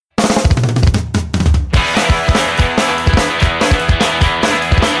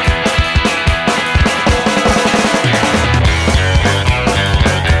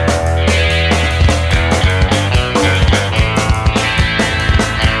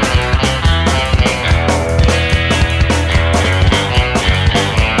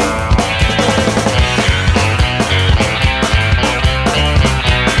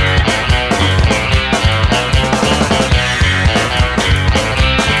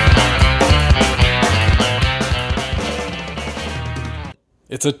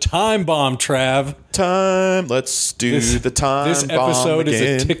It's a time bomb, Trav. Time. Let's do the time This bomb episode again.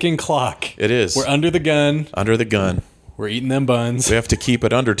 is a ticking clock. It is. We're under the gun. Under the gun. We're eating them buns. We have to keep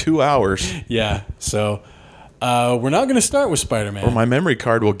it under 2 hours. Yeah, so we're not going to start with Spider-Man. Or my memory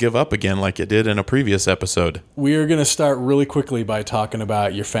card will give up again like it did in a previous episode. We are going to start really quickly by talking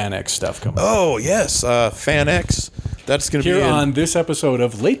about your FanX stuff coming up. Oh, yes. FanX. That's going to be Here on this episode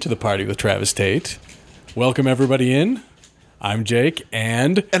of Late to the Party with Travis Tate. Welcome everybody in. I'm Jake,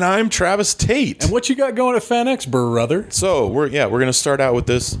 and I'm Travis Tate. what you got going at FanX, brother? So, we're going to start out with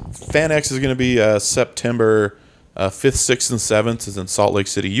this. FanX is going to be September 5th, 6th, and 7th. Is in Salt Lake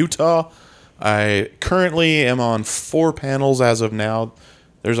City, Utah. I currently am on 4 panels as of now.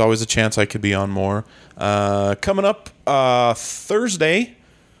 There's always a chance I could be on more. Coming up Thursday,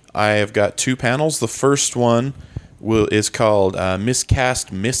 I have got 2 panels. The first one is called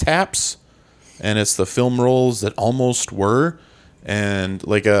Miscast Mishaps, and it's the film roles that almost were. And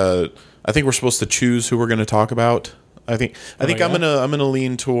I think we're supposed to choose who we're going to talk about. I think I'm gonna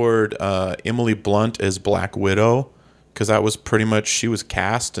lean toward Emily Blunt as Black Widow, because that was pretty much, she was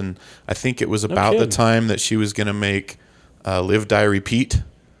cast, and I think it was about the time that she was going to make Live, Die, Repeat.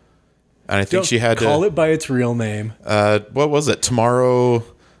 And I think she had to call it by its real name. What was it? Tomorrow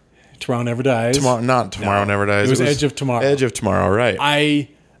Never Dies. Tomorrow Never Dies. It was Edge of Tomorrow. Edge of Tomorrow, right.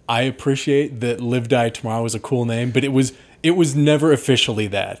 I appreciate that Live, Die, Tomorrow was a cool name, but it was never officially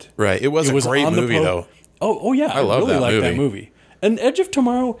that. Right. It was a great movie, though. Oh yeah. I love really that like movie. that movie. And Edge of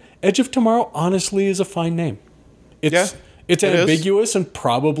Tomorrow honestly is a fine name. It's ambiguous, and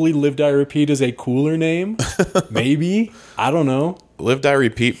probably Live, Die, Repeat is a cooler name. Maybe. I don't know. Live, Die,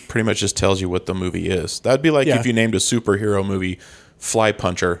 Repeat pretty much just tells you what the movie is. That'd be like if you named a superhero movie Fly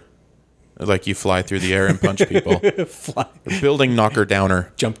Puncher. Like you fly through the air and punch people. Building knocker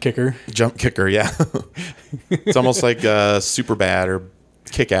downer. Jump kicker, yeah. It's almost like Superbad or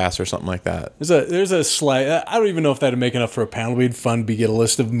Kick-Ass or something like that. There's a slight. I don't even know if that'd make enough for a panel. It'd be fun to get a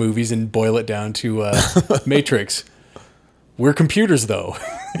list of movies and boil it down to Matrix. We're computers, though.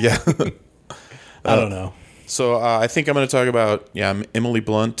 Yeah. I don't know. So I think I'm going to talk about Emily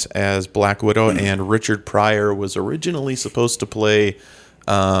Blunt as Black Widow, and Richard Pryor was originally supposed to play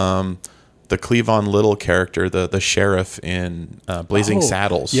the Cleavon Little character, the sheriff in Blazing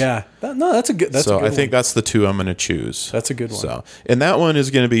Saddles. Yeah. That's a good. I think that's the 2 I'm going to choose. That's a good one. So, and that one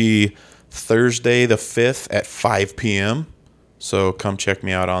is going to be Thursday the 5th at 5 p.m. So come check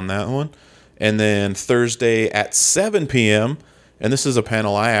me out on that one. And then Thursday at 7 p.m., and this is a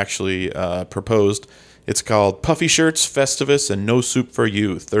panel I actually proposed. It's called Puffy Shirts, Festivus, and No Soup for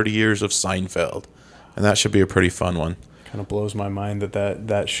You, 30 Years of Seinfeld. And that should be a pretty fun one. Kind of blows my mind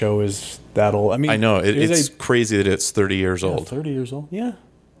that show is that old. I mean, I know. It's crazy that it's 30 years old. 30 years old, yeah.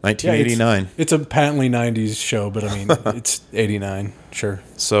 1989. It's a patently 90s show, but I mean, it's 89, sure.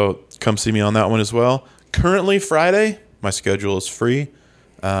 So come see me on that one as well. Currently, Friday, my schedule is free.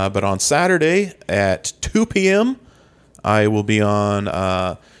 But on Saturday at 2 p.m., I will be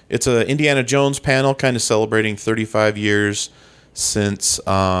on, it's a Indiana Jones panel, kind of celebrating 35 years since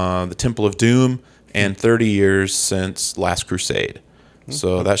the Temple of Doom and 30 years since Last Crusade.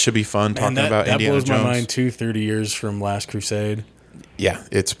 So that should be fun, talking about Indiana Jones. That blows my mind, too, 30 years from Last Crusade. Yeah,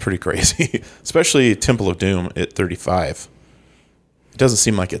 it's pretty crazy. Especially Temple of Doom at 35. It doesn't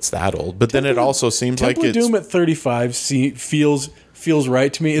seem like it's that old. But then it also seems like it's... Temple of Doom at 35 feels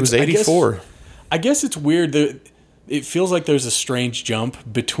right to me. It was 84. I guess it's weird that it feels like there's a strange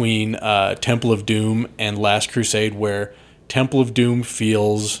jump between Temple of Doom and Last Crusade, where Temple of Doom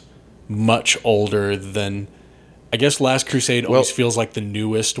feels much older than, I guess Last Crusade always feels like the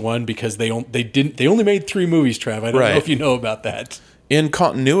newest one, because they only made 3 movies, Trav. I don't know if you know about that. In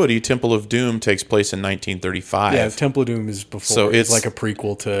continuity, Temple of Doom takes place in 1935. Yeah, Temple of Doom is before. So it's like a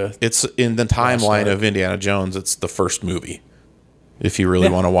prequel to... It's in the timeline of Indiana Jones. It's the first movie. If you really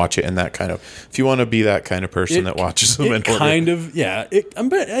want to watch it in that kind of... If you want to be that kind of person that watches them in order.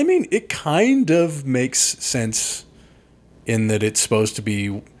 It kind of makes sense in that it's supposed to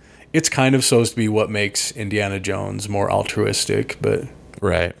be... It's kind of supposed to be what makes Indiana Jones more altruistic, but...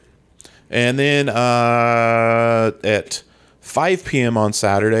 Right. And then at 5 p.m. on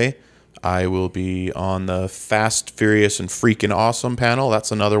Saturday, I will be on the Fast, Furious, and Freaking Awesome panel.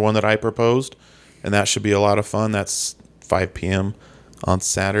 That's another one that I proposed, and that should be a lot of fun. That's 5 p.m. on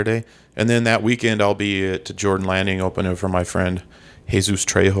Saturday. And then that weekend, I'll be at Jordan Landing opening for my friend Jesus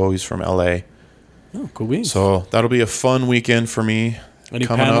Trejo. He's from L.A. Oh, cool beans. So that'll be a fun weekend for me. Any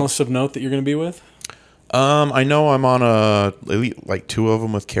panelists of note that you're going to be with? I know I'm on like 2 of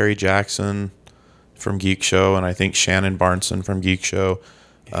them with Carrie Jackson from Geek Show, and I think Shannon Barneson from Geek Show.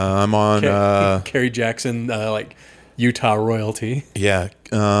 I'm on Carrie Jackson, like Utah royalty. Yeah,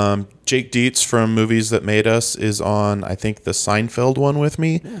 Jake Dietz from Movies That Made Us is on, I think, the Seinfeld one with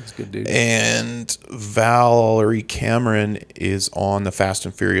me. Yeah, that's a good dude. And Valerie Cameron is on the Fast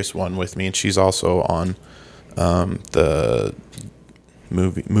and Furious one with me, and she's also on the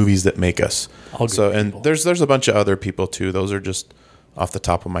Movies That Make Us. So, and people. there's a bunch of other people too. Those are just off the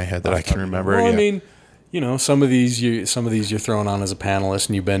top of my head that I can remember. Well, yeah. I mean, you know, some of these you're throwing on as a panelist,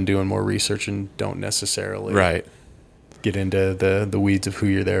 and you've been doing more research and don't necessarily Right. get into the weeds of who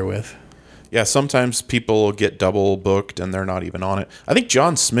you're there with. Yeah, sometimes people get double booked and they're not even on it. I think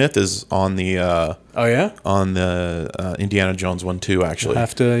John Smith is on the Oh yeah, Indiana Jones one too. Actually, you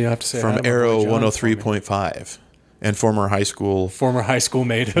have to say from hi to my Arrow boy John for me. 103.5 and former high school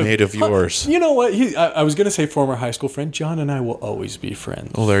native. native yours. You know what? I was going to say former high school friend. John and I will always be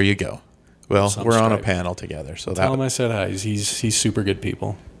friends. Well, there you go. Well, Some we're on a stripe. panel together, so Tell him that I said hi. He's super good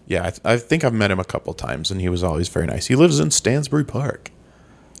people. yeah. I think I've met him a couple times, and he was always very nice. He lives in Stansbury Park.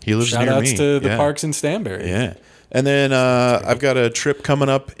 He lives Shout near outs me. to the Yeah. parks in Stanbury. Yeah. And then I've got a trip coming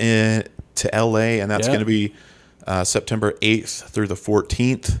up to LA, and that's Yeah. going to be September 8th through the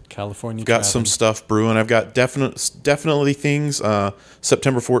 14th. California. Got some stuff brewing. I've got definitely things.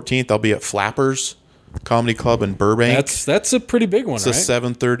 September 14th, I'll be at Flappers Comedy Club in Burbank. That's a pretty big one, It's right? a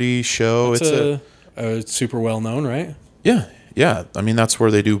 7:30 show. It's super well known, right? Yeah. I mean, that's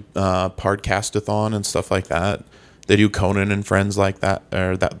where they do podcastathon and stuff like that. They do Conan and Friends like that,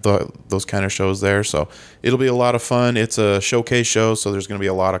 or those kind of shows there. So it'll be a lot of fun. It's a showcase show, so there's going to be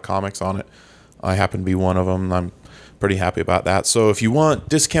a lot of comics on it. I happen to be one of them. I'm pretty happy about that. So if you want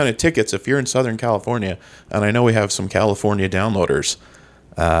discounted tickets, if you're in Southern California, and I know we have some California downloaders,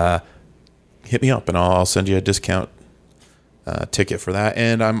 hit me up and I'll send you a discount ticket for that.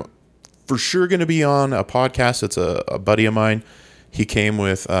 And I'm for sure going to be on a podcast. It's a buddy of mine. He came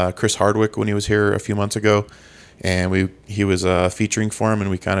with Chris Hardwick when he was here a few months ago, and he was featuring for him, and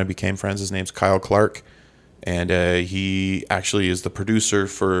we kind of became friends. His name's Kyle Clark, and he actually is the producer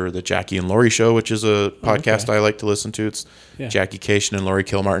for the Jackie and Laurie Show, which is a podcast I like to listen to. It's Jackie Cation and Laurie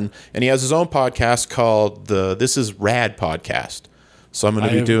Kilmartin, and he has his own podcast called the This Is Rad podcast. So I'm going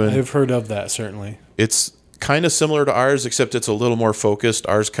to be doing. I've heard of that, certainly. It's kind of similar to ours, except it's a little more focused.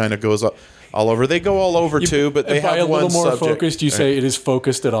 Ours kind of goes up all over. They go all over too, but they by have a one little more subject. focused. You say it is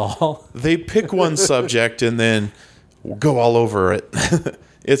focused at all. They pick one subject and then go all over it.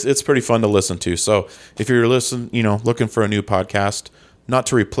 It's pretty fun to listen to. So if you're looking for a new podcast, not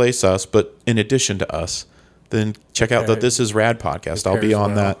to replace us, but in addition to us, then check out the This Is Rad podcast. I'll be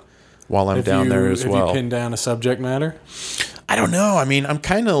on that while I'm down there as well. Have you pinned down a subject matter? I don't know. I mean, I'm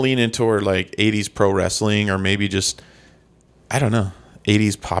kind of leaning toward like 80s pro wrestling, or maybe just, I don't know,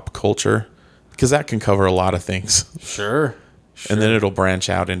 80s pop culture, because that can cover a lot of things. Sure. And then it'll branch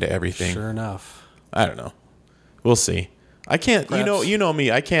out into everything. Sure enough. I don't know. We'll see. I can't. Perhaps. You know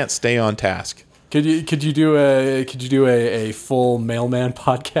me. I can't stay on task. Could you do a full mailman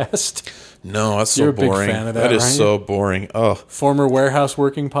podcast? No, that's so You're a big boring. fan of that, That is aren't so boring. Oh, Former warehouse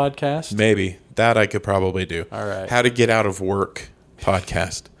working podcast? maybe that I could probably do. All right. How to get out of work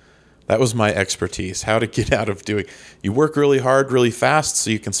podcast. That was my expertise. How to get out of doing. You work really hard, really fast,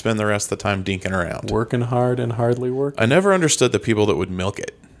 so you can spend the rest of the time dinking around. Working hard and hardly working. I never understood the people that would milk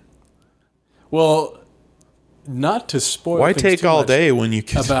it. Well, not to spoil Why things take too all much day when you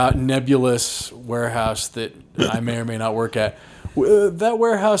can? about nebulous warehouse that I may or may not work at. That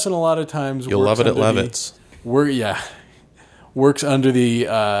warehouse, in a lot of times, You'll love it at Levitt's. Works under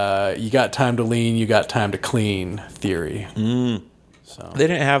the you got time to lean, you got time to clean theory. So They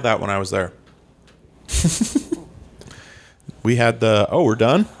didn't have that when I was there. We had we're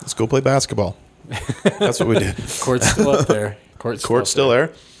done. Let's go play basketball. That's what we did. court's still up there. Court's still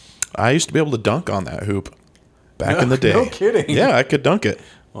there. I used to be able to dunk on that hoop back in the day. No kidding. Yeah, I could dunk it.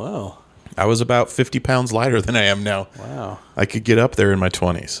 Wow. I was about 50 pounds lighter than I am now. Wow. I could get up there in my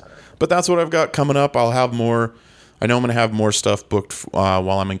 20s. But that's what I've got coming up. I'll have more. I know I'm going to have more stuff booked while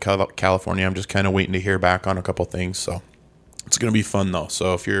I'm in California. I'm just kind of waiting to hear back on a couple things. So it's going to be fun, though.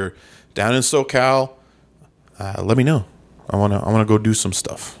 So if you're down in SoCal, let me know. I want to go do some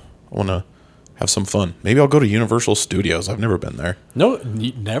stuff. I want to have some fun. Maybe I'll go to Universal Studios. I've never been there. No,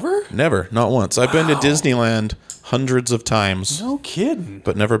 never? Never, not once. I've been to Disneyland hundreds of times, No kidding.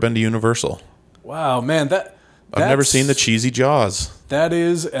 but never been to Universal. Wow, man, I've never seen the cheesy Jaws. That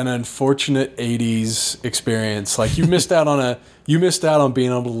is an unfortunate 80s experience. Like you missed out on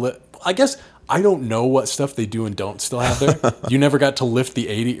being able to I guess I don't know what stuff they do and don't still have there. You never got to lift the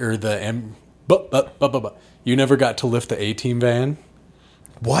 80 or the you never got to lift the A-Team van.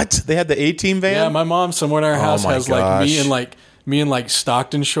 What? They had the A-Team van? Yeah, my mom somewhere in our house my has gosh. me in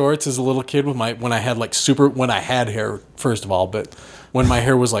Stockton shorts as a little kid with when I had hair first of all, but when my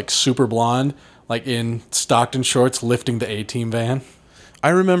hair was like super blonde, like in Stockton shorts, lifting the A-Team van. I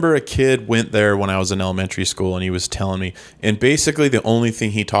remember a kid went there when I was in elementary school, and he was telling me, and basically the only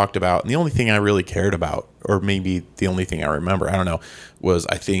thing he talked about, and the only thing I really cared about, or maybe the only thing I remember, I don't know, was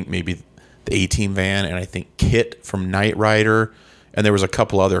I think maybe the A-Team van, and I think Kit from Knight Rider, and there was a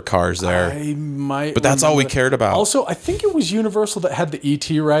couple other cars there. I might, but that's all we cared about. Also, I think it was Universal that had the ET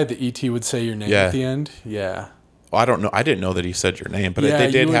ride. The ET would say your name at the end. Yeah. Well, I don't know. I didn't know that he said your name, but Yeah,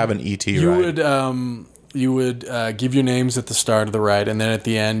 they did you have would- an ET You ride. would give your names at the start of the ride, and then at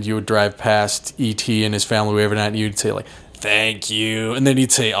the end you would drive past ET and his family every night, and you'd say like, "Thank you," and then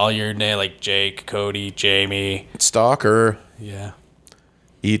he'd say all your name like Jake, Cody, Jamie. Stalker. Yeah.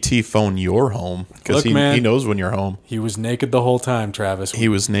 ET phone your home because Look, man. he knows when you're home. He was naked the whole time, Travis. He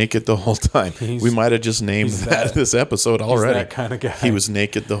was naked the whole time. We might have just named that this episode already. that kind of guy. He was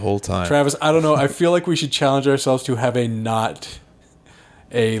naked the whole time. Travis, I don't know. I feel like we should challenge ourselves to have a not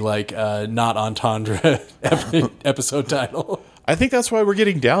entendre episode title. I think that's why we're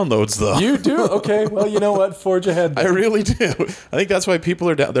getting downloads, though. You do? Okay. Well, you know what? Forge ahead. I really do. I think that's why people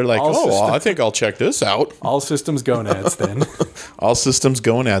are down. They're like, I think I'll check this out. All systems gonads then. All systems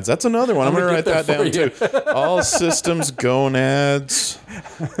gonads. That's another one. I'm going to write that down, too. All systems gonads.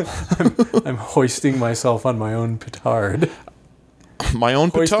 I'm hoisting myself on my own petard. My own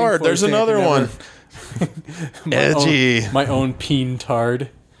Hoisting petard. There's floating another one. Edgy. My own peentard.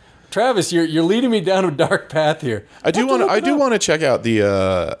 Travis, you're leading me down a dark path here. I do want to check out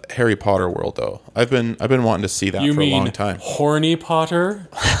the Harry Potter world, though. I've been wanting to see that You for a mean long time. horny Potter?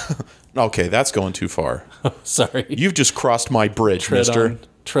 Okay, that's going too far. Sorry. You've just crossed my bridge, mister.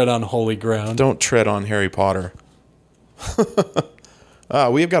 Tread on holy ground. Don't tread on Harry Potter.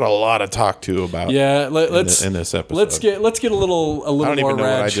 We've got a lot to talk to about. Yeah, let's in this episode. let's get a little I don't more even know what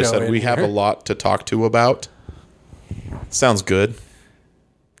rad I just show said. in We have here. a lot to talk to about. Sounds good.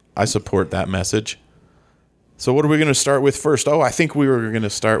 I support that message. So what are we going to start with first? Oh, I think we were going to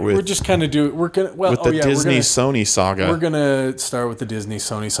start with We're just kind of Disney Sony saga. We're gonna start with the Disney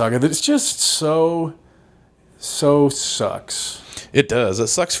Sony saga. That's just so sucks. It does. It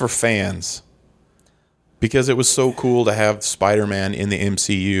sucks for fans because it was so cool to have Spider-Man in the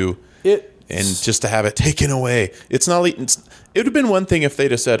MCU and just to have it taken away. It would have been one thing if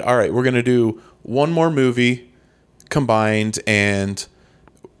they'd have said, "All right, we're going to do one more movie combined and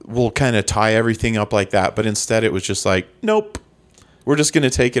we'll kind of tie everything up like that." But instead it was just like, "Nope. We're just going to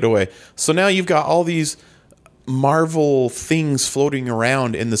take it away." So now you've got all these Marvel things floating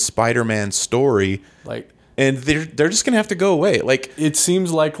around in the Spider-Man story, Like, and they're just going to have to go away. Like, it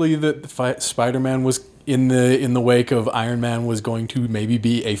seems likely that Spider-Man was in the wake of Iron Man was going to maybe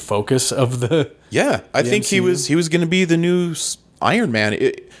be a focus of the. yeah, I think he MCU. was going to be the new Iron Man.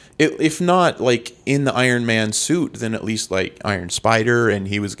 If not like in the Iron Man suit, then at least like Iron Spider, and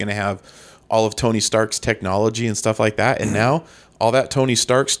he was going to have all of Tony Stark's technology and stuff like that. And now all that Tony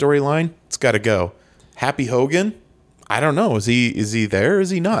Stark storyline, it's got to go. Happy Hogan, I don't know. Is he there? Or is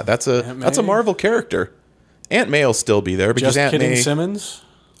he not? That's a Marvel character. Aunt May'll still be there because Just Aunt kidding, May. Simmons.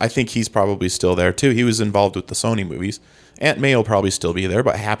 I think he's probably still there too. He was involved with the Sony movies. Aunt May will probably still be there,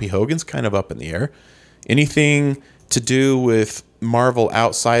 but Happy Hogan's kind of up in the air. Anything to do with Marvel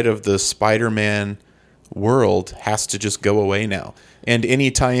outside of the Spider-Man world has to just go away now. And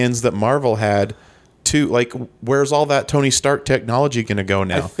any tie-ins that Marvel had to, like, where's all that Tony Stark technology going to go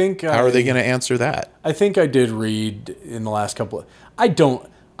now? How are they going to answer that? I think I did read in the last couple.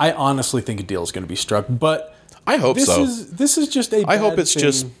 I honestly think a deal is going to be struck, but I hope so. This is just a. I hope bad it's thing.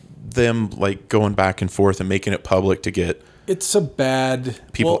 just them like going back and forth and making it public to get It's a bad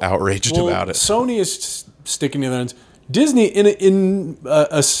people outraged about it. Sony is sticking to their ends. Disney, in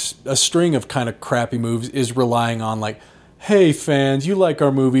a string of kind of crappy moves, is relying on like, hey fans, you like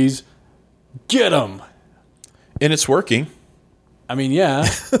our movies, get them. And it's working. I mean, yeah,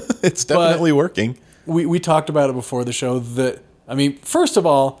 It's definitely working. we talked about it before the show. That I mean, first of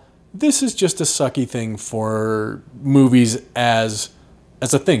all, this is just a sucky thing for movies as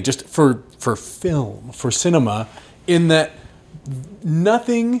a thing, just for film, for cinema, in that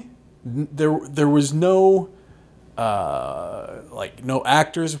nothing, there was no, no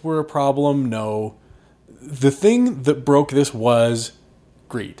actors were a problem, no, the thing that broke this was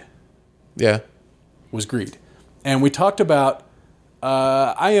greed. Yeah. Was greed. And we talked about,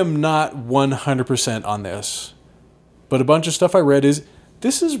 I am not 100% on this, but a bunch of stuff I read is,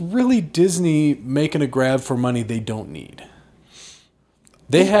 this is really Disney making a grab for money they don't need.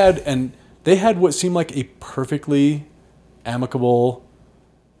 They had what seemed like a perfectly amicable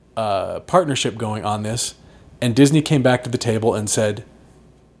partnership going on this, and Disney came back to the table and said,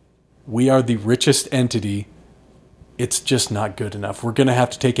 we are the richest entity it's just not good enough. We're going to have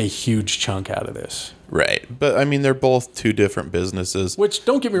to take a huge chunk out of this. Right. But, I mean, they're both two different businesses. Which,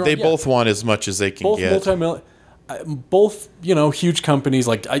 don't get me wrong. They both want as much as they can both get. Multi-million, both, huge companies.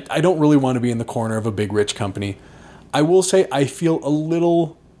 Like, I don't really want to be in the corner of a big, rich company. I will say I feel a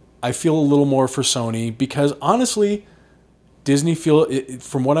little more for Sony because, honestly, Disney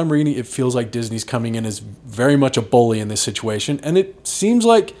from what I'm reading, it feels like Disney's coming in as very much a bully in this situation. And it seems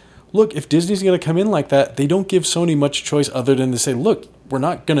like, look, if Disney's going to come in like that, they don't give Sony much choice other than to say, look, we're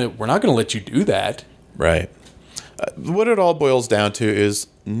not gonna let you do that. Right. What it all boils down to is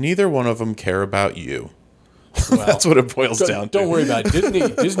neither one of them care about you. Well, that's what it boils down to. Don't worry about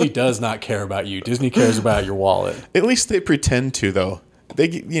it. Disney does not care about you. Disney cares about your wallet. At least they pretend to, though. They,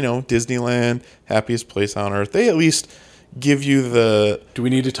 Disneyland, happiest place on earth. They at least give you the. Do we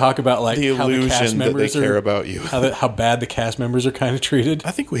need to talk about the illusion that they care about you? How bad the cast members are kind of treated?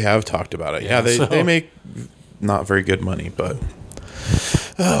 I think we have talked about it. Yeah, they make not very good money, but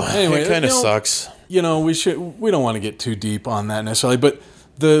anyway, it kind of sucks. We don't want to get too deep on that necessarily, but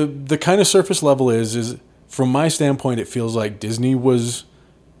the kind of surface level is from my standpoint, it feels like Disney was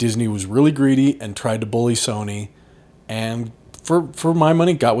really greedy and tried to bully Sony, and for my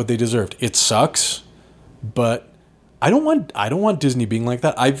money, got what they deserved. It sucks, but I don't want Disney being like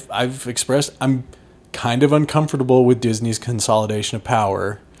that. I've expressed I'm kind of uncomfortable with Disney's consolidation of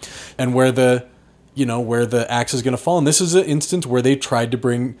power, and where the axe is going to fall. And this is an instance where they tried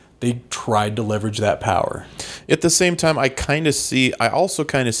to leverage that power. At the same time, I also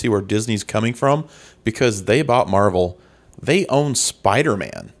kind of see where Disney's coming from because they bought Marvel. They own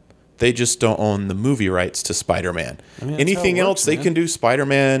Spider-Man. They just don't own the movie rights to Spider-Man. Anything else, they can do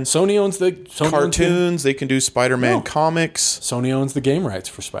Spider-Man. Sony owns the cartoons. They can do Spider-Man comics. Sony owns the game rights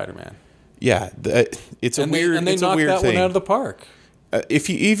for Spider-Man. Yeah, it's a weird thing. And they knocked that one out of the park. If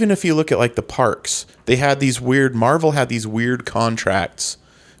you look at like the parks, Marvel had these weird contracts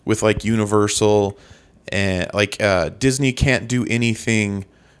with like Universal, and like Disney can't do anything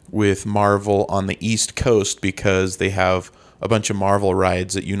with Marvel on the East Coast because they have a bunch of Marvel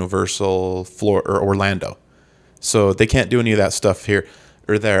rides at Universal or Orlando, so they can't do any of that stuff here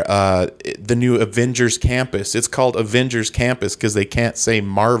or there. The new Avengers Campus, it's called Avengers Campus because they can't say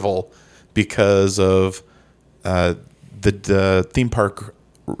Marvel because of the theme park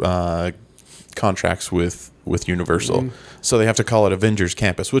contracts with Universal. So they have to call it Avengers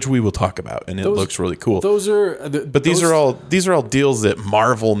Campus, which we will talk about, and it looks really cool. These are all deals that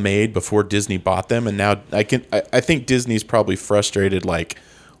Marvel made before Disney bought them, and now I think Disney's probably frustrated. Like,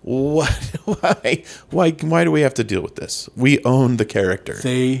 what? Why do we have to deal with this? We own the character.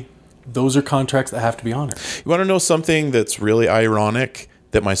 Those are contracts that have to be honored. You want to know something that's really ironic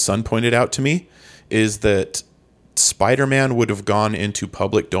that my son pointed out to me is that Spider-Man would have gone into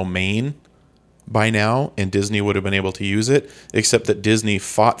public domain by now, and Disney would have been able to use it, except that Disney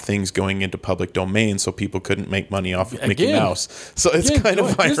fought things going into public domain so people couldn't make money off of Mickey Mouse. So it's kind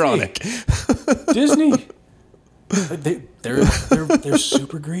of ironic. Disney. They're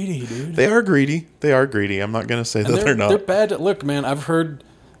super greedy, dude. They are greedy. I'm not going to say that they're not. They're bad. Look, man, I've heard,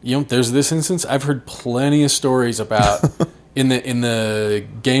 there's this instance, I've heard plenty of stories about in the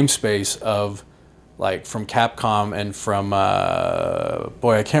game space of, like, from Capcom and from,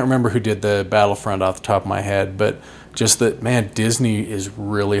 I can't remember who did the Battlefront off the top of my head, but just that, man, Disney is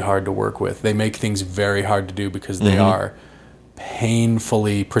really hard to work with. They make things very hard to do because they are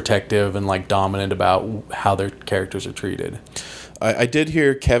painfully protective and, like, dominant about how their characters are treated. I did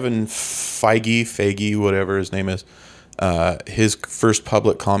hear Kevin Feige, whatever his name is, his first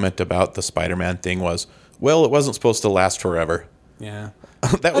public comment about the Spider-Man thing was, well, it wasn't supposed to last forever. Yeah.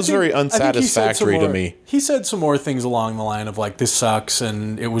 That was very unsatisfactory to me. He said some more things along the line of, like, this sucks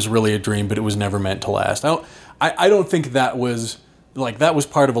and it was really a dream, but it was never meant to last. I don't think that was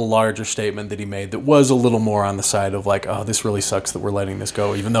part of a larger statement that he made that was a little more on the side of, like, oh, this really sucks that we're letting this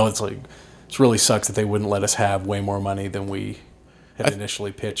go, even though it really sucks that they wouldn't let us have way more money than we had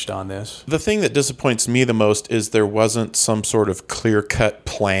initially pitched on this. The thing that disappoints me the most is there wasn't some sort of clear-cut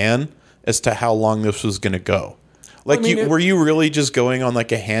plan as to how long this was going to go. Like, were you really just going on,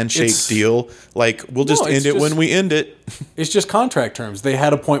 like, a handshake deal? Like, we'll just end it when we end it. It's just contract terms. They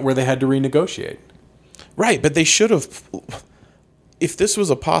had a point where they had to renegotiate. Right, but they should have. If this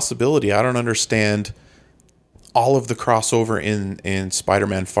was a possibility, I don't understand all of the crossover in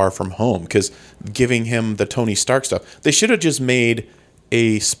Spider-Man Far From Home, because giving him the Tony Stark stuff, they should have just made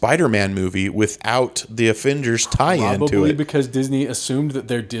a Spider-Man movie without the Avengers tie-in to it. Probably because Disney assumed that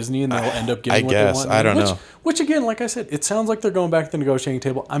they're Disney and they'll end up getting what they want. I don't know. Which again, like I said, it sounds like they're going back to the negotiating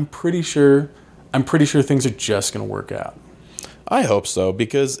table. I'm pretty sure things are just going to work out. I hope so,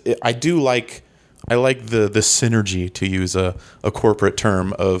 because I do like I like the synergy, to use a corporate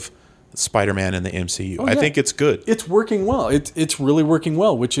term, of Spider-Man and the MCU. I think it's good. It's working well. It's really working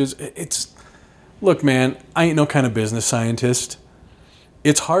well, which is it's. Look, man, I ain't no kind of business scientist.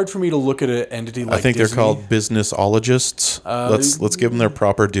 It's hard for me to look at an entity like I think Disney. they're called businessologists. Let's give them their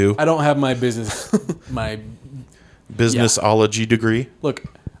proper due. I don't have my my Businessology degree. Look,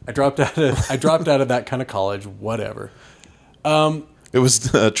 I dropped out of that kind of college. Whatever. It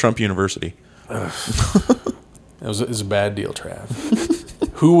was Trump University. It was a bad deal, Trav.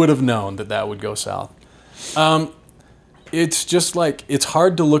 Who would have known that would go south? It's just like it's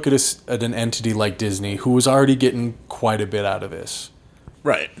hard to look at an entity like Disney, who was already getting quite a bit out of this.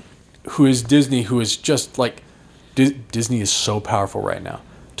 Right. Who is Disney? Who is just like Disney is so powerful right now.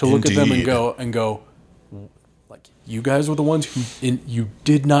 To look at them and go, like, you guys were the ones who you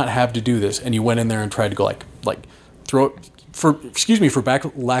did not have to do this, and you went in there and tried to go like throw it for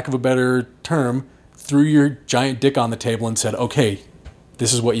lack of a better term, threw your giant dick on the table and said, okay,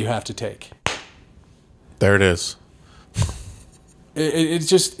 this is what you have to take. There it is.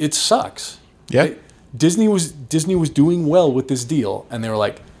 It sucks. Yeah. Disney was doing well with this deal, and they were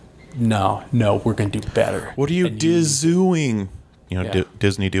like, no, we're going to do better. What are you doing?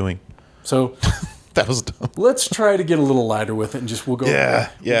 Disney doing. So that was dumb. Let's try to get a little lighter with it, and just we'll go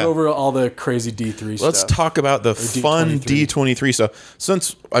over all the crazy D3 stuff. Let's talk about the fun D23 stuff.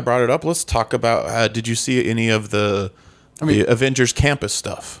 Since I brought it up, let's talk about, did you see any of the Avengers Campus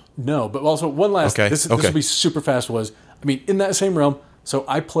stuff? No, but also one last, this will be super fast, in that same realm, so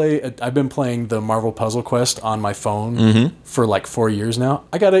I've been playing the Marvel Puzzle Quest on my phone for like 4 years now.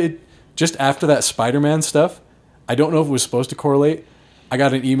 I got it just after that Spider-Man stuff. I don't know if it was supposed to correlate. I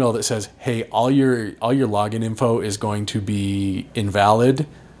got an email that says, hey, all your login info is going to be invalid.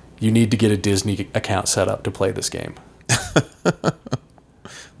 You need to get a Disney account set up to play this game.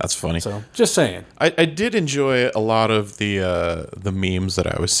 That's funny. So, just saying. I did enjoy a lot of the memes that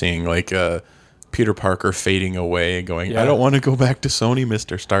I was seeing, like Peter Parker fading away, going, I don't want to go back to Sony,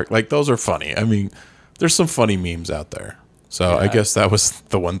 Mr. Stark. Like, those are funny. I mean, there's some funny memes out there. So I guess that was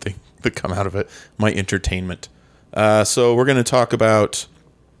the one thing that come out of it, my entertainment. So we're going to talk about,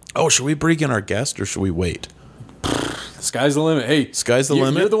 should we bring in our guest or should we wait? Sky's the limit. Hey, sky's the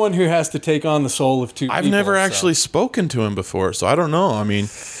limit. You're the one who has to take on the soul of two people. I've never actually spoken to him before, so I don't know. I mean,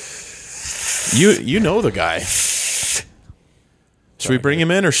 you know the guy. Should we bring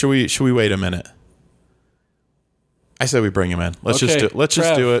him in or should we wait a minute? I said we bring him in. Let's just do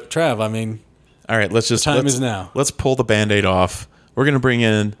it. Trav, all right, let's just is now. Let's pull the Band-Aid off. We're going to bring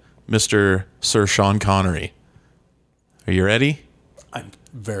in Mr. Sir Sean Connery. Are you ready? I'm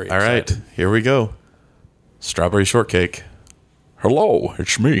very excited. All right, here we go. Strawberry shortcake. Hello,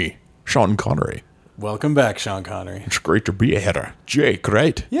 it's me, Sean Connery. Welcome back, Sean Connery. It's great to be here. Jake,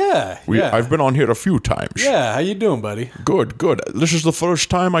 right? Yeah, I've been on here a few times. Yeah, how you doing, buddy? Good. This is the first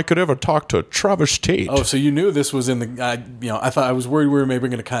time I could ever talk to Travis Tate. Oh, so you knew this was in the... I was worried we were maybe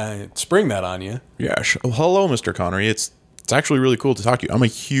going to kind of spring that on you. Yes. Well, hello, Mr. Connery. It's actually really cool to talk to you. I'm a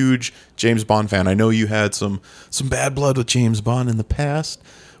huge James Bond fan. I know you had some bad blood with James Bond in the past,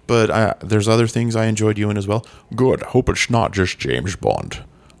 but there's other things I enjoyed you in as well. Good. Hope it's not just James Bond.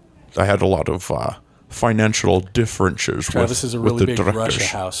 I had a lot of financial differences Travis is a really big directors. Russia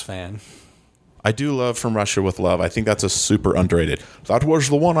House fan. I do love From Russia with Love. I think that's a super underrated. That was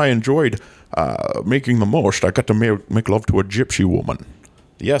the one I enjoyed making the most. I got to make love to a gypsy woman.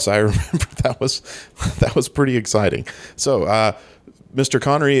 Yes, I remember that was pretty exciting. So, Mr.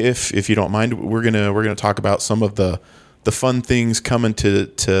 Connery, if you don't mind, we're gonna talk about some of the fun things coming to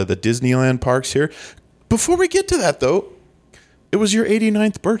the Disneyland parks here. Before we get to that, though, it was your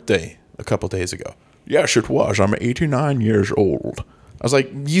 89th birthday a couple days ago. Yes, it was. I'm 89 years old. I was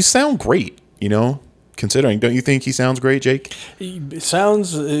like, you sound great, considering. Don't you think he sounds great, Jake? He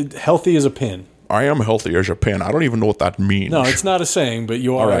sounds healthy as a pin. I am healthy as a pin. I don't even know what that means. No, it's not a saying, but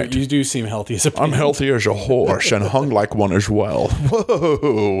you are. Right. You do seem healthy as a pin. I'm healthy as a horse and hung like one as well.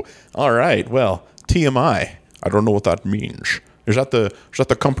 Whoa! All right. Well, TMI. I don't know what that means. Is that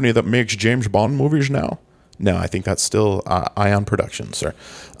the company that makes James Bond movies now? No, I think that's still Ion Productions, sir.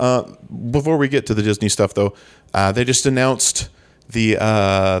 Before we get to the Disney stuff, though, they just announced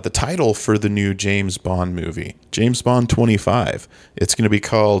the title for the new James Bond movie, James Bond 25. It's going to be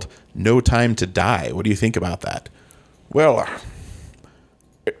called No Time to Die. What do you think about that? Well,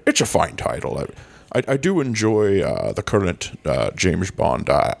 it's a fine title. I do enjoy the current James Bond.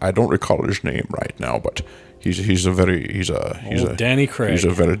 I don't recall his name right now, but He's a Danny Craig. He's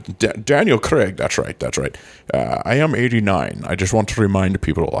a very Daniel Craig. That's right. I am 89. I just want to remind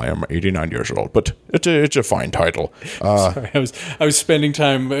people I am 89 years old. But it's a fine title. Sorry, I was spending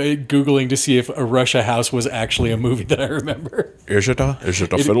time Googling to see if A Russia House was actually a movie that I remember. Is it a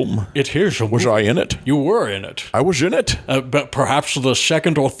film? It is a movie. Was I in it? You were in it. I was in it. But perhaps the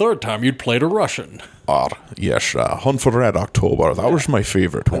second or third time you'd played a Russian. Yes, Hunt for Red October. That was my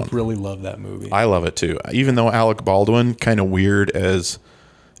favorite one. I really love that movie. I love it too. Even though Alec Baldwin, kind of weird as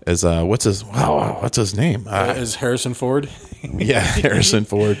what's his name? As Harrison Ford. Yeah, Harrison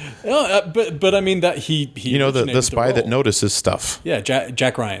Ford. But I mean that he the spy that notices stuff. Yeah,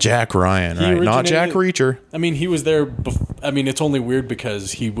 Jack Ryan. Jack Ryan, right? Not Jack Reacher. I mean, he was there. It's only weird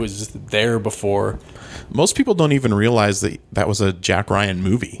because he was there before. Most people don't even realize that was a Jack Ryan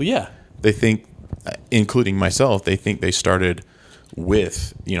movie. Well, yeah. They think, including myself, they started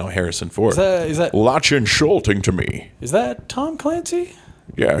with Harrison Ford. Is that Lachlan Schulting to me? Is that Tom Clancy?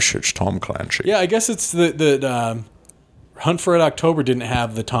 Yes, it's Tom Clancy. Yeah, I guess it's the Hunt for Red October didn't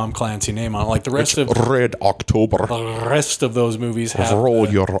have the Tom Clancy name on it. Like the rest of Red October. The rest of those movies have roll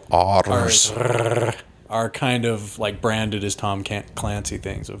your R's. Are kind of like branded as Tom Clancy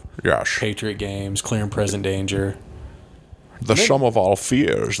things of yes. Patriot Games, Clear and Present Danger. The Sum of All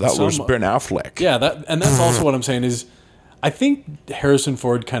Fears. That was Ben Affleck. Yeah, that's also what I'm saying is I think Harrison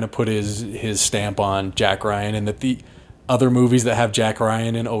Ford kind of put his stamp on Jack Ryan, and that the other movies that have Jack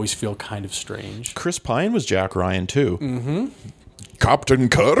Ryan in always feel kind of strange. Chris Pine was Jack Ryan too. Mm-hmm. Captain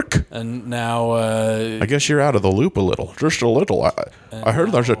Kirk. And now I guess you're out of the loop a little. Just a little. I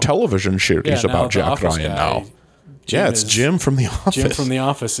heard there's a television series about Jack Ryan now. It's Jim from The Office. Jim from The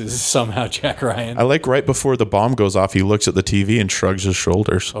Office is somehow Jack Ryan. I like right before the bomb goes off, he looks at the TV and shrugs his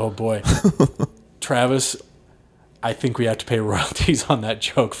shoulders. Oh, boy. Travis, I think we have to pay royalties on that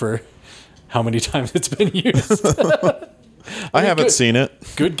joke for how many times it's been used. I haven't seen it.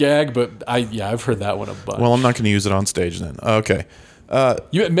 Good gag, but I've heard that one a bunch. Well, I'm not going to use it on stage then. Okay.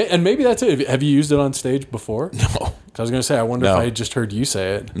 And maybe that's it. Have you used it on stage before? No. I was going to say, I wonder if I had just heard you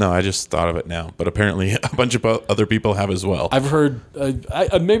say it. No, I just thought of it now. But apparently a bunch of other people have as well. I've heard,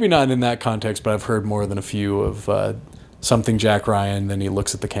 maybe not in that context, but I've heard more than a few of something Jack Ryan, then he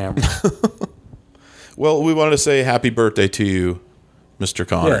looks at the camera. Well, we wanted to say happy birthday to you, Mr.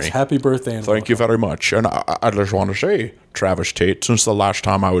 Connery. Yes, happy birthday. And Thank you very much. And I just want to say, Travis Tate, since the last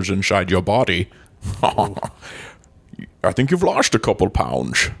time I was inside your body, I think you've lost a couple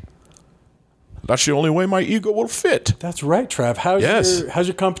pounds. That's the only way my ego will fit. That's right, Trav. How's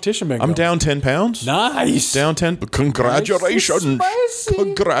your competition been going? I'm down 10 pounds. Nice. Down 10. Congratulations. Nice.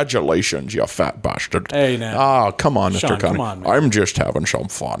 Congratulations, you fat bastard. Hey, now. Oh, come on, Sean, Mr. Connery. come on, man. I'm just having some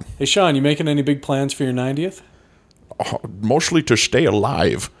fun. Hey, Sean, you making any big plans for your 90th? Mostly to stay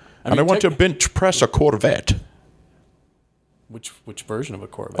alive. I want to bench press a Corvette. Which version of a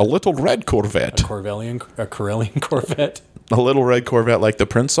Corvette? A little red Corvette. A Corellian Corvette? A little red Corvette like the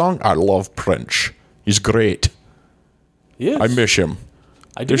Prince song? I love Prince. He's great. Yes. I miss him.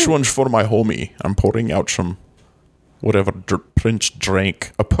 This one's for my homie. I'm pouring out some whatever Prince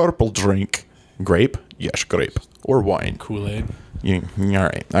drank. A purple drink. Grape? Yes, grape. Or wine. Kool-Aid. Yeah, all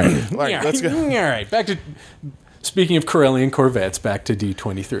right. Let's go. All right. Back to... Speaking of Corellian Corvettes, back to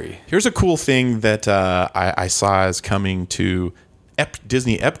D23. Here's a cool thing that I saw is coming to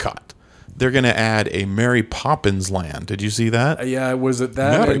Disney Epcot. They're going to add a Mary Poppins land. Did you see that? Yeah, was it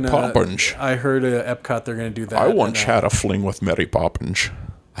that? Mary Poppins. I heard at Epcot they're going to do that. I once had a fling with Mary Poppins.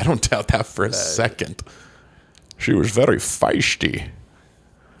 I don't doubt that for a second. She was very feisty.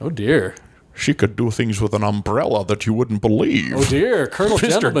 Oh, dear. She could do things with an umbrella that you wouldn't believe. Oh, dear. Colonel Mr.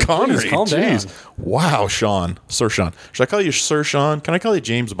 Gentleman, Connery, please calm down. Wow, Sean. Sir Sean. Should I call you Sir Sean? Can I call you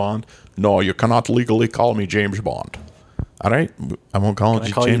James Bond? No, you cannot legally call me James Bond. All right? I won't call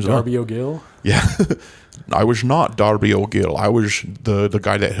you James Bond. Darby O'Gill? Yeah. I was not Darby O'Gill. I was the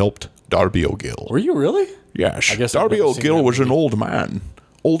guy that helped Darby O'Gill. Were you really? Yes. Darby O'Gill was an old man.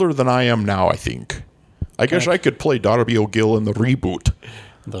 Older than I am now, I think. I guess I could play Darby O'Gill in the reboot.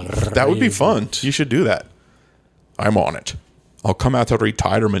 That would be fun. You should do that. I'm on it. I'll come out of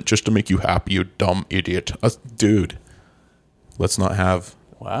retirement just to make you happy, you dumb idiot. Dude, let's not have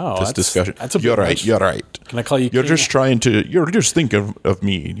this discussion. You're right. You're right. Can I call you You're just trying to... You're just thinking of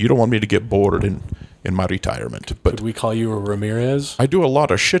me. You don't want me to get bored in my retirement. But could we call you a Ramirez? I do a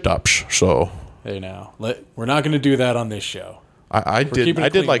lot of shit-ups, so... Hey, now. We're not going to do that on this show. I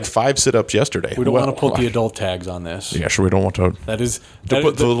did like 5 sit-ups yesterday. We don't want to put the adult tags on this. Yeah, sure. We don't want to. That is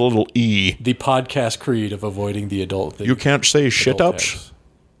put the little E. The podcast creed of avoiding the adult. You can't say shit-ups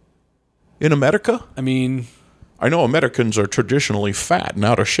in America? I mean... I know Americans are traditionally fat and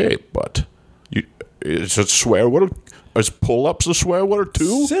out of shape, but Is it swear word? Is pull-ups a swear word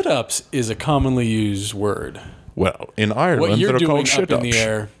too? Sit-ups is a commonly used word. Well, in What Ireland, you're they're doing called up in shit-ups. the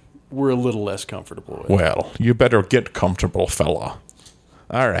air, we're a little less comfortable with. Well, you better get comfortable, fella.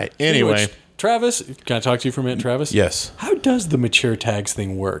 All right. Anyway. Which, Travis, can I talk to you for a minute, Travis? Yes. How does the mature tags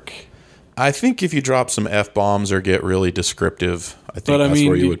thing work? I think if you drop some F-bombs or get really descriptive, I think that's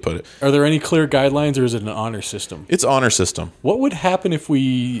where you would put it. Are there any clear guidelines, or is it an honor system? It's honor system. What would happen if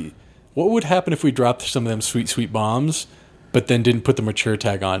we dropped some of them sweet bombs, but then didn't put the mature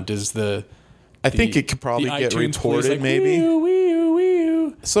tag on? I think it could probably get iTunes plays reported, like, maybe.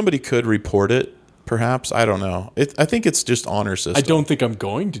 wee-oo. Somebody could report it, perhaps. I don't know. I think it's just honor system. I don't think I'm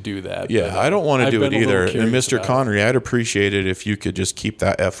going to do that. Yeah, I don't want to I've do it been a little either. And curious Mr. about Connery, I'd appreciate it if you could just keep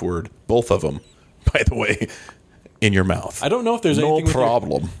that F word, both of them, by the way, in your mouth. I don't know if there's No anything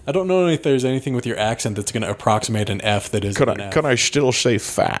problem. I don't know if there's anything with your accent that's going to approximate an F that isn't an F. Can I still say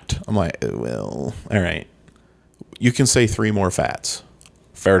fat? I'm like, well, all right. You can say 3 more fats.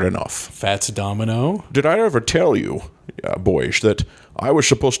 Fair enough. Fats Domino. Did I ever tell you, boys, that I was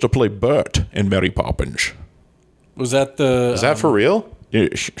supposed to play Bert in Mary Poppins? Was that the? Is that for real?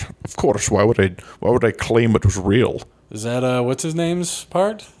 Yes, of course. Why would I claim it was real? Is that what's his name's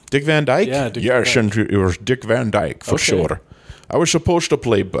part? Dick Van Dyke? Yeah, Dick yes, Van and it was Dick Van Dyke for Okay. sure. I was supposed to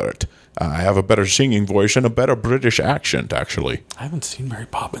play Bert. I have a better singing voice and a better British accent, actually. I haven't seen Mary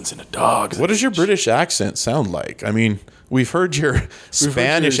Poppins in a dog. What does your British accent sound like? I mean, we've heard your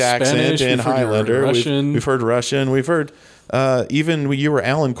Spanish accent Spanish, in we've heard your Highlander. Russian. We've heard Russian. We've heard even when you were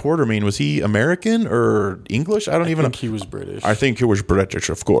Alan Quartermain. Was he American or English? I don't even I know. think he was British. I think he was British,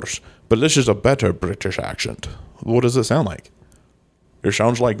 of course. But this is a better British accent. What does it sound like? It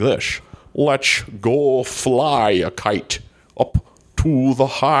sounds like this. Let's go fly a kite up to the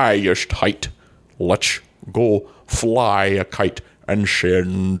highest height. Let's go fly a kite and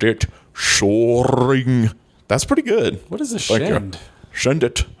send it soaring. That's pretty good. What is a Like shend? Send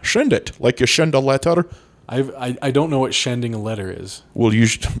it. Like you send a letter. I don't know what shending a letter is. Well,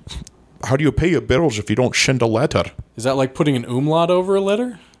 how do you pay your bills if you don't send a letter? Is that like putting an umlaut over a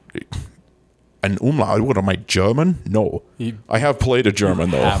letter? An umlaut? What am I, German? No. I have played a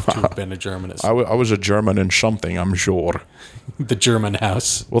German, though. Have to have been a German. I was a German in something, I'm sure. The German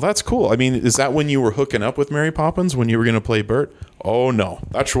house. Well, that's cool. I mean, is that when you were hooking up with Mary Poppins, when you were going to play Bert? Oh, no.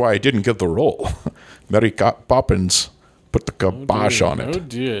 That's why I didn't get the role. Mary Poppins put the kibosh on it. Oh,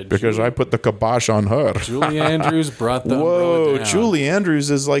 dear. Because I put the kibosh on her. Julie Andrews brought the Whoa, umbrella down. Julie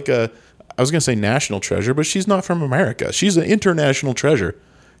Andrews is like I was going to say national treasure, but she's not from America. She's an international treasure.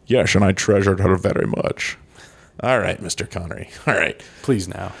 Yes, and I treasured her very much. All right, Mr. Connery. All right. Please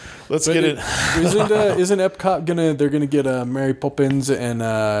now. Let's get it. Isn't Epcot they're gonna get a Mary Poppins and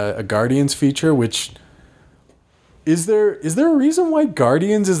a Guardians feature? Which is there a reason why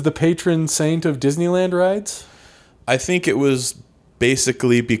Guardians is the patron saint of Disneyland rides? I think it was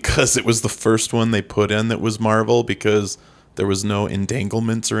basically because it was the first one they put in that was Marvel, because there was no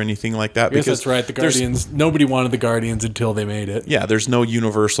entanglements or anything like that. I guess Because that's right. The Guardians. Nobody wanted the Guardians until they made it. Yeah, there's no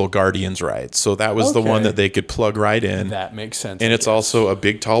Universal Guardians ride. So that was the one Okay. that they could plug right in. That makes sense. And I it's guess. also a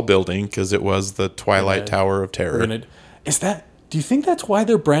big, tall building because it was the Twilight Right. Tower of Terror. Do you think that's why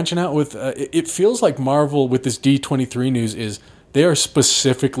they're branching out with? It feels like Marvel with this D23 news is they are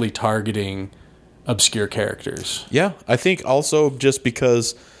specifically targeting obscure characters. Yeah, I think also just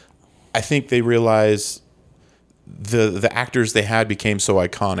because I think they realize the actors they had became so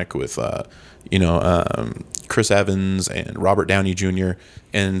iconic with Chris Evans and Robert Downey Jr.,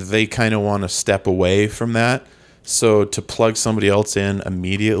 and they kind of want to step away from that. So to plug somebody else in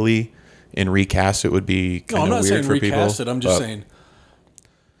immediately and recast it would be No, I'm kind of not weird saying for people. recast it. I'm just saying,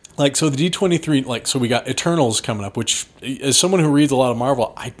 like, so the D23, so we got Eternals coming up, which, as someone who reads a lot of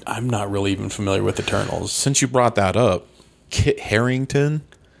Marvel, I'm not really even familiar with Eternals. Since you brought that up, Kit Harington.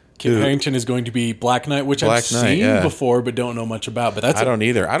 Kit Harington is going to be Black Knight, which Black I've Knight, seen yeah. before, but don't know much about. But I don't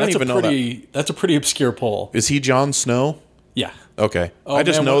either. I don't even know that. That's a pretty obscure poll. Is he Jon Snow? Yeah. Okay. Oh, I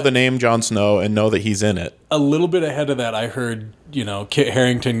just man, know what- the name Jon Snow and know that he's in it. A little bit ahead of that, I heard, Kit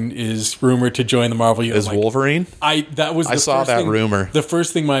Harington is rumored to join the Marvel Universe. Is Wolverine? I saw saw that rumor. The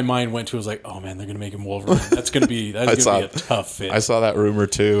first thing my mind went to was like, oh man, they're gonna make him Wolverine. That's gonna be a tough fit. I saw that rumor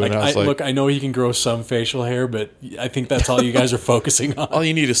too, and I was like, look, I know he can grow some facial hair, but I think that's all you guys are focusing on. all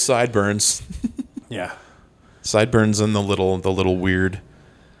you need is sideburns. Yeah, Sideburns and the little weird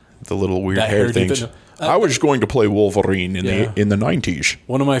That hair hairdo things. thing. I was going to play Wolverine in Yeah. the 90s.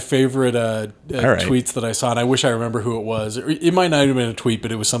 one of my favorite right. tweets that I saw, and I wish I remember who it was. It might not have been a tweet,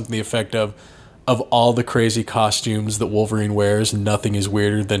 but it was something to the effect of all the crazy costumes that Wolverine wears, nothing is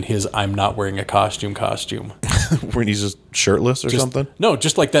weirder than his "I'm not wearing a costume." when he's just shirtless or something? No,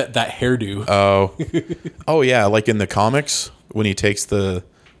 just like that hairdo. Oh yeah, like in the comics when he takes the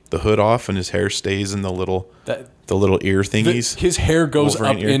hood off and his hair stays in the little ear thingies. His hair goes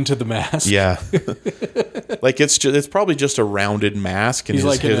Wolverine up ear. into the mask. Yeah, like it's probably just a rounded mask, and He's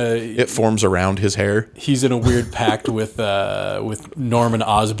like it forms around his hair. He's in a weird pact with Norman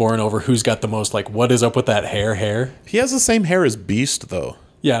Osborn over who's got the most, like, what is up with that hair? He has the same hair as Beast, though.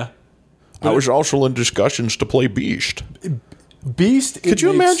 Yeah. I was also in discussions to play Beast. Beast. Could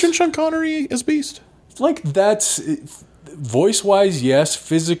you imagine Sean Connery as Beast? Like, that's voice wise, yes.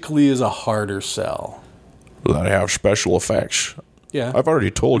 Physically is a harder sell. That have special effects. Yeah. I've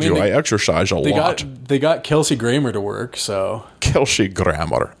already told you I exercise a lot. They got Kelsey Grammer to work, so. Kelsey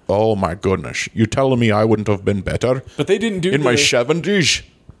Grammer. Oh my goodness. You telling me I wouldn't have been better? But they didn't do in my 70s.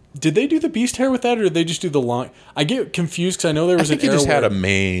 Did they do the Beast hair with that, or did they just do the long? I get confused because I know there was I think he just had a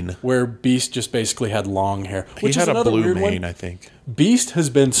mane where Beast just basically had long hair. Which he had a blue mane, I think. Beast has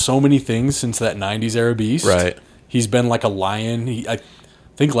been so many things since that '90s era Beast. Right. He's been like a lion. I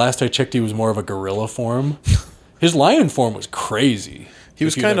think last I checked, he was more of a gorilla form. His lion form was crazy. He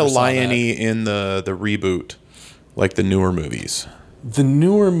was kind of lion-y in the reboot, like the newer movies. The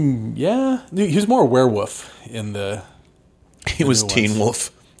newer, yeah. He was more werewolf in the. He was Teen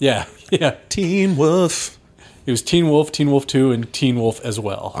Wolf. Yeah. Teen Wolf. It was Teen Wolf, Teen Wolf 2, and Teen Wolf as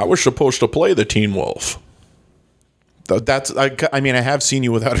well. I was supposed to play the Teen Wolf. I mean, I have seen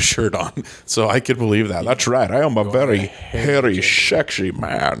you without a shirt on, so I could believe that. That's right. I am a very hairy, sexy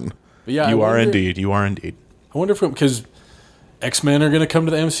man. But yeah, you are indeed. You are indeed. I wonder if, because X-Men are going to come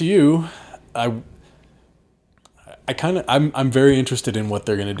to the MCU, I'm very interested in what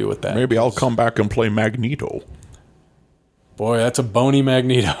they're going to do with that. Maybe I'll come back and play Magneto. Boy, that's a bony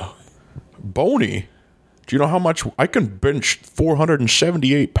Magneto. Bony? Do you know how much I can bench?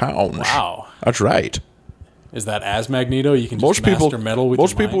 478 pounds. Wow. That's right. Is that as Magneto? You can just master metal with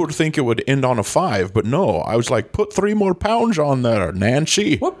most people would think it would end on a 5, but no. I was like, put 3 more pounds on there,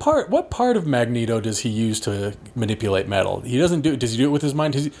 Nancy. What part of Magneto does he use to manipulate metal? He doesn't do it. Does he do it with his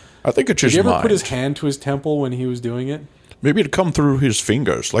mind? I think it's his mind. Did he ever put his hand to his temple when he was doing it? Maybe it'd come through his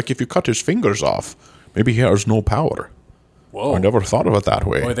fingers. Like if you cut his fingers off, maybe he has no power. Whoa. I never thought of it that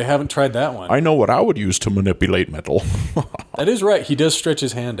way. Boy, they haven't tried that one. I know what I would use to manipulate metal. That is right. He does stretch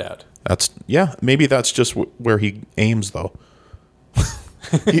his hand out. Maybe that's just where he aims, though.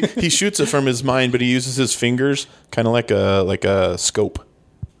 he shoots it from his mind, but he uses his fingers kind of like a scope.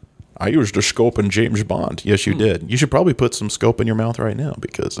 I used a scope in James Bond. Yes, you did. You should probably put some scope in your mouth right now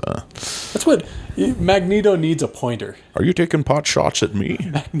because... That's what... Magneto needs a pointer. Are you taking pot shots at me?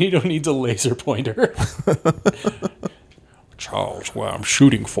 Magneto needs a laser pointer. Charles, where I'm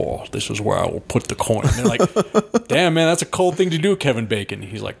shooting for, this is where I will put the coin. And they're like, damn, man, that's a cold thing to do, Kevin Bacon.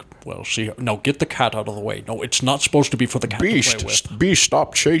 He's like, well, see, no, get the cat out of the way. No, it's not supposed to be for the cat to play with. Beast,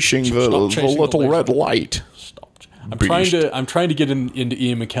 stop chasing the little red light. Stop. I'm trying to get into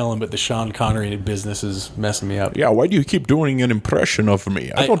Ian McKellen, but the Sean Connery business is messing me up. Yeah, why do you keep doing an impression of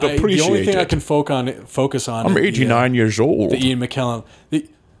me? I don't appreciate it. The only thing I can focus on. I'm 89 years old. The Ian McKellen, the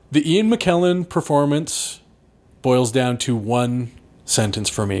Ian McKellen performance boils down to one sentence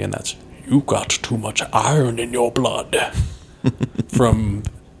for me, and that's, you got too much iron in your blood. From,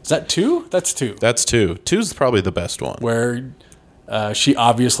 is that 2? That's 2. That's 2. 2's probably the best one. Where she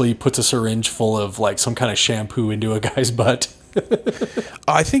obviously puts a syringe full of like some kind of shampoo into a guy's butt.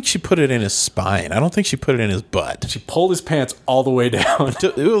 I think she put it in his spine. I don't think she put it in his butt. She pulled his pants all the way down.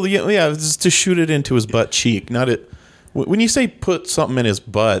 To shoot it into his butt cheek. Not it. When you say put something in his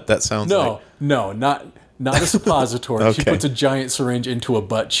butt, that sounds like... No, not a suppository. Okay. She puts a giant syringe into a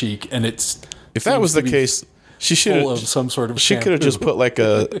butt cheek, and it's... If that was the case, she should have... some sort of She could have just put like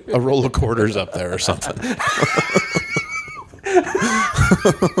a roll of quarters up there or something.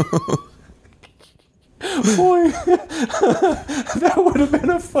 Boy, that would have been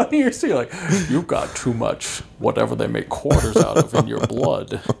a funnier scene. Like, you've got too much whatever they make quarters out of in your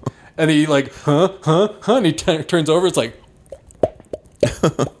blood. And he like, and he turns over. It's like...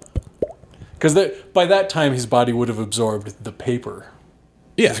 Because by that time, his body would have absorbed the paper.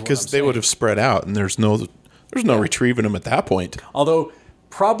 Yeah, because they would have spread out, and there's no retrieving them at that point. Although,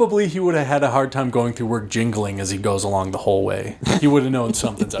 probably he would have had a hard time going through work jingling as he goes along the whole way. He would have known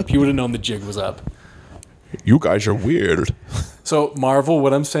something's up. He would have known the jig was up. You guys are weird. So, Marvel,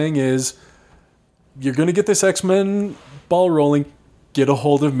 what I'm saying is, you're going to get this X-Men ball rolling. Get a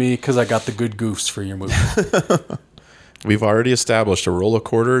hold of me, because I got the good goofs for your movie. We've already established a roll of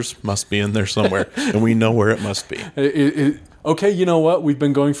quarters must be in there somewhere, and we know where it must be. Okay, you know what? We've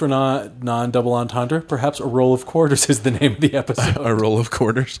been going for non-double entendre. Perhaps a roll of quarters is the name of the episode. A roll of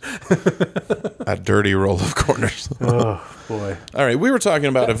quarters. A dirty roll of quarters. Oh, boy. All right, we were talking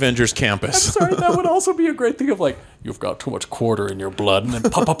about Avengers Campus. Sorry, that would also be a great thing of like, you've got too much quarter in your blood, and then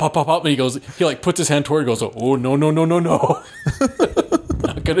pop, pop, pop, pop, pop, and he like puts his hand toward it, and goes, oh, no, no, no, no, no.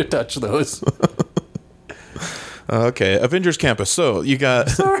 Not gonna touch those. Okay, Avengers Campus. So you got...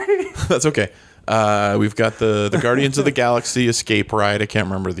 Sorry. That's okay. We've got the Guardians of the Galaxy escape ride. I can't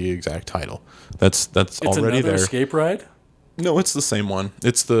remember the exact title. That's It's already another there. escape ride? No, it's the same one.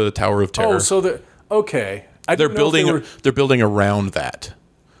 It's the Tower of Terror. Oh, so okay. They're building around that.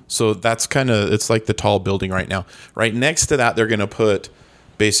 So that's kind of, it's like the tall building right now. Right next to that, they're going to put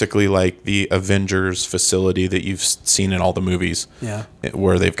basically like the Avengers facility that you've seen in all the movies. Yeah.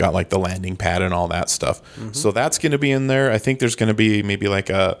 Where they've got like the landing pad and all that stuff. Mm-hmm. So that's going to be in there. I think there's going to be maybe like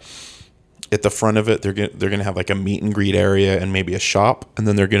at the front of it, they're going to have like a meet and greet area and maybe a shop. And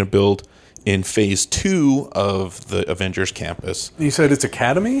then they're going to build in phase 2 of the Avengers Campus. You said it's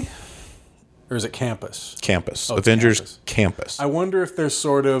Academy? Or is it Campus? Campus. Oh, Avengers Campus. I wonder if they're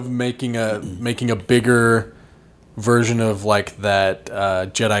sort of making a bigger version of like that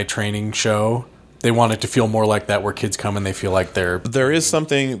Jedi training show. They want it to feel more like that, where kids come and they feel like There is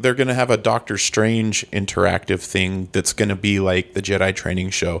something, they're going to have a Doctor Strange interactive thing that's going to be like the Jedi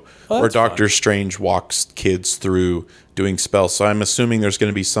training show, where Doctor Strange walks kids through doing spells. So I'm assuming there's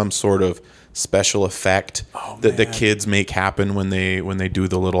going to be some sort of special effect that the kids make happen when they do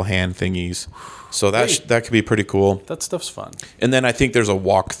the little hand thingies. So that could be pretty cool. That stuff's fun. And then I think there's a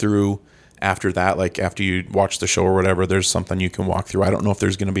walkthrough after that, like after you watch the show or whatever, there's something you can walk through. I don't know if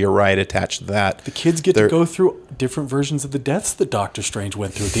there's going to be a ride attached to that. The kids get to go through different versions of the deaths that Doctor Strange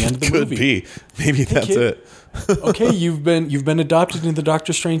went through at the end of the movie. Could be. Maybe that's it. Okay, you've been adopted into the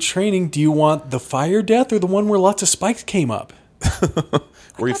Doctor Strange training. Do you want the fire death or the one where lots of spikes came up?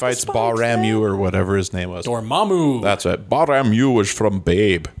 Where he fights Bahram-Yu or whatever his name was. Dormammu. That's it. Bahram-Yu was from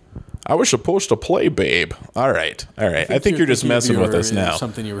Babe. I was supposed to play Babe. All right. I think you're just messing with us now.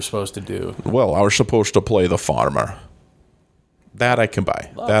 Something you were supposed to do. Well, I was supposed to play the farmer. That I can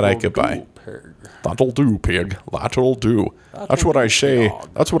buy. That'll do, pig. That'll do. That's what I say. Dog.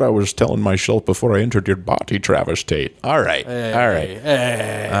 That's what I was telling myself before I entered your body, Travis Tate. All right.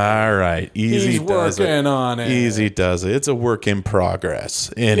 All right. Easy He's does it. working on it. Easy does it. It's a work in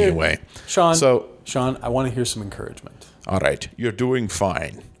progress. Anyway. Sean, I want to hear some encouragement. All right. You're doing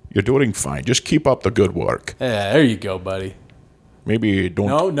fine. Just keep up the good work. Yeah, there you go, buddy. Maybe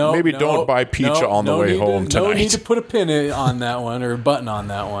don't buy pizza on the way home tonight. No need to put a pin on that one or a button on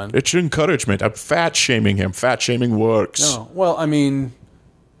that one. It's encouragement. I'm fat shaming him. Fat shaming works. No, well, I mean,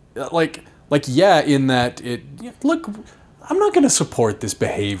 in that look, I'm not going to support this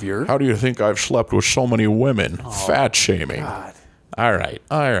behavior. How do you think I've slept with so many women? Fat shaming. God. All right.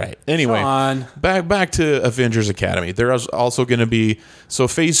 Anyway, Sean. back to Avengers Academy. There is also going to be, so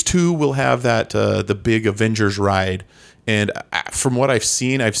phase 2 will have that the big Avengers ride, and from what I've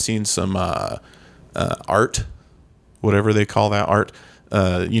seen some art, whatever they call that art.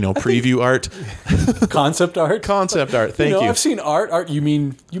 Preview art. Concept art? Concept art, thank you. I've seen art. You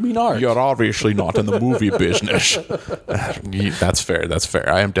mean art. You're obviously not in the movie business. That's fair.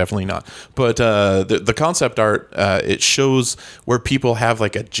 I am definitely not. But the concept art, it shows where people have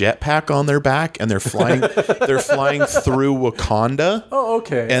like a jetpack on their back and they're flying through Wakanda. Oh,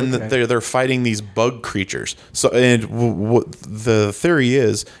 okay. And they're fighting these bug creatures. So, and what the theory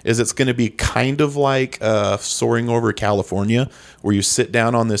is it's going to be kind of like soaring over California, where you sit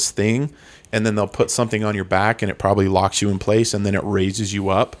down on this thing and then they'll put something on your back and it probably locks you in place and then it raises you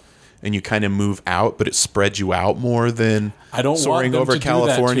up and you kind of move out, but it spreads you out more than soaring over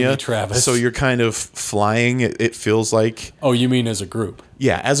California. Do that to me, Travis. So you're kind of flying. It feels like. Oh, you mean as a group?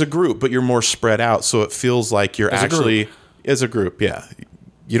 Yeah, as a group, but you're more spread out. So it feels like you're as a group. Yeah,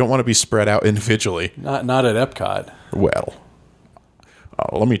 you don't want to be spread out individually. Not at Epcot. Well.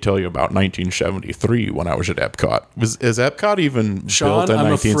 Let me tell you about 1973 when I was at Epcot. Is Epcot even built in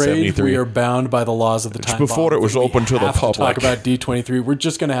 1973? I'm afraid we are bound by the laws of the time. Before it was open to the public. Talk about D23. We're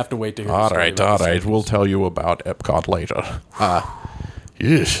just going to have to wait to hear. All right. We'll tell you about Epcot later.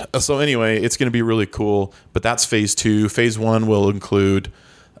 Yes. So anyway, it's going to be really cool. But that's phase 2. Phase 1 will include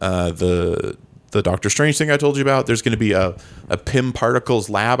the Doctor Strange thing I told you about. There's going to be a Pym Particles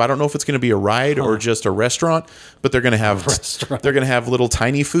lab. I don't know if it's going to be a ride or just a restaurant, but they're going to have little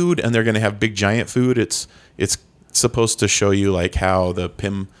tiny food and they're going to have big giant food. It's supposed to show you like how the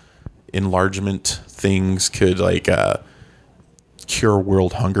Pym enlargement things could like cure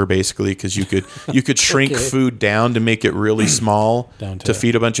world hunger, basically, because you could shrink food down to make it really small to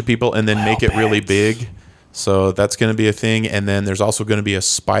feed a bunch of people and then make it really big So that's going to be a thing. And then there's also going to be a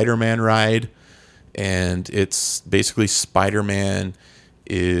Spider-Man ride. And it's basically Spider-Man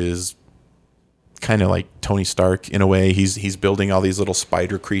is kind of like Tony Stark in a way. He's building all these little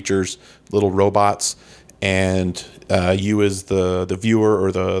spider creatures, little robots. And you as the viewer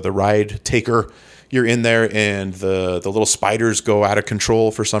or the ride taker, you're in there and the little spiders go out of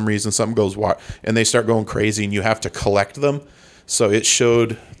control for some reason. Something goes and they start going crazy and you have to collect them. So it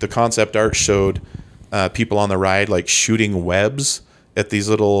showed, the concept art showed people on the ride like shooting webs at these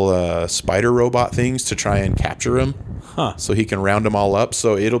little spider robot things to try and capture him. So he can round them all up.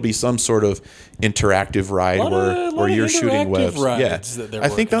 So it'll be some sort of interactive ride where you're shooting webs. Yeah, I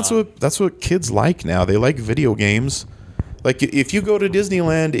think that's what kids like now. They like video games. Like if you go to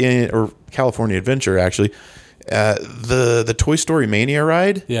Disneyland or California Adventure, actually, the Toy Story Mania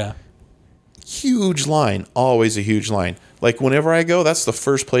ride. Yeah. Huge line, always a huge line. Like whenever I go, that's the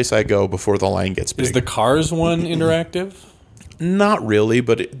first place I go before the line gets big. Is the Cars one interactive? Not really,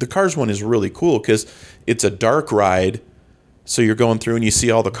 but the Cars one is really cool because it's a dark ride. So you're going through and you see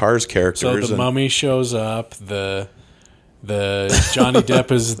all the Cars characters. So the Mummy shows up. The Johnny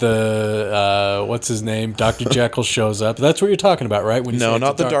Depp is the what's his name? Dr. Jekyll shows up. That's what you're talking about, right? When you no, say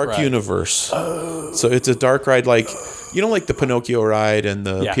not the Dark Universe. Oh. So it's a dark ride, like like the Pinocchio ride and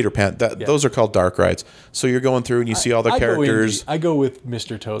the Peter Pan. Those are called dark rides. So you're going through and you see all the characters. I go with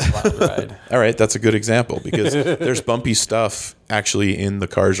Mr. Toad's Wild Ride. All right, that's a good example because there's bumpy stuff actually in the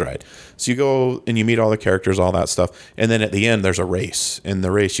Cars ride. So you go and you meet all the characters, all that stuff, and then at the end there's a race. In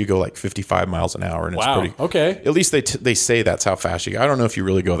the race, you go like 55 miles an hour, and it's pretty okay. At least they say that's how fast you go. I don't know if you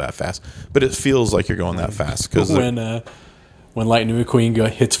really go that fast, but it feels like you're going that fast because when Lightning McQueen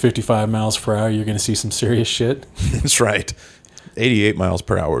hits 55 miles per hour, you're going to see some serious shit. That's right. 88 miles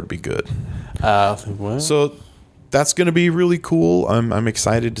per hour would be good. So that's going to be really cool. I'm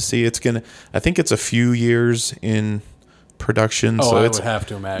excited to see. I think it's a few years in production. Oh, so I would have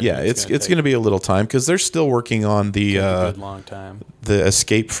to imagine. Yeah, it's going to be a little time because they're still working on the good long time. The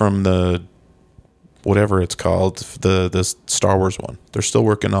escape from the whatever it's called, the Star Wars one. They're still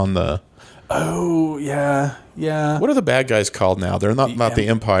working on the. Oh yeah. What are the bad guys called now? They're not the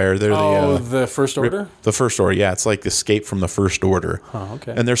Empire. They're the First Order. The First Order. Yeah, it's like Escape from the First Order. Oh,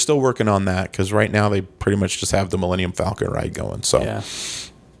 okay. And they're still working on that because right now they pretty much just have the Millennium Falcon ride going. So yeah.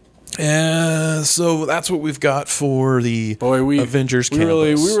 So that's what we've got for the Avengers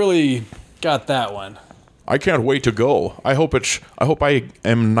campus. We really got that one. I can't wait to go. I hope I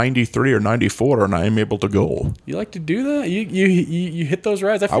am 93 or 94 and I am able to go. You like to do that? You hit those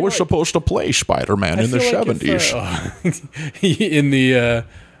rides? I was supposed to play Spider-Man in the 70s. In the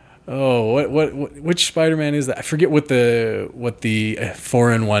which Spider-Man is that? I forget what the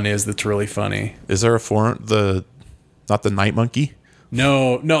foreign one is that's really funny. Is there a foreign not the Night Monkey?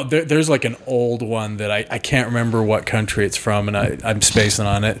 No. There's like an old one that I can't remember what country it's from, and I'm spacing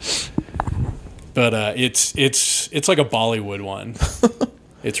on it. But it's like a Bollywood one.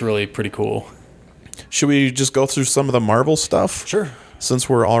 It's really pretty cool. Should we just go through some of the Marvel stuff? Sure. Since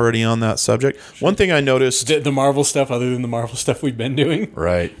we're already on that subject. Sure. One thing I noticed... The Marvel stuff other than the Marvel stuff we've been doing?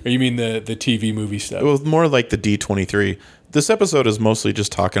 Right. Or you mean the TV movie stuff? Well, more like the D23. This episode is mostly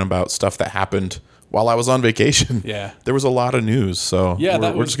just talking about stuff that happened while I was on vacation. Yeah. There was a lot of news, so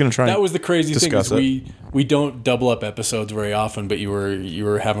we're just going to try and that was the crazy thing is it. We don't double up episodes very often, but you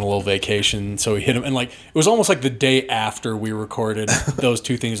were having a little vacation, so we hit them, and like it was almost like the day after we recorded those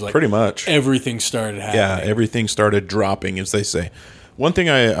two things, like pretty much everything started happening. Yeah, everything started dropping, as they say. One thing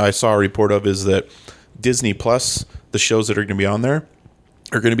I saw a report of is that Disney Plus, the shows that are going to be on there,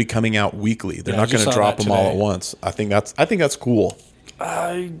 are going to be coming out weekly. They're not going to drop them all at once. I think that's cool.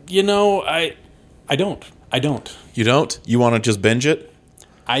 I don't. You don't? You want to just binge it?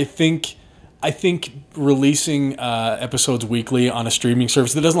 I think releasing episodes weekly on a streaming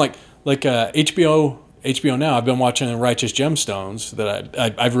service that doesn't like HBO Now. I've been watching Righteous Gemstones that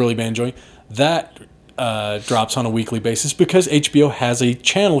I've really been enjoying. That drops on a weekly basis because HBO has a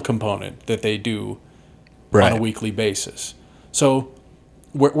channel component that they do on a weekly basis. So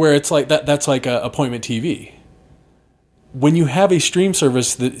where it's like that's like a appointment TV. When you have a streaming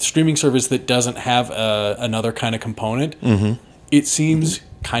service that doesn't have another kind of component, it seems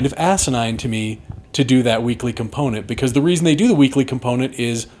kind of asinine to me to do that weekly component, because the reason they do the weekly component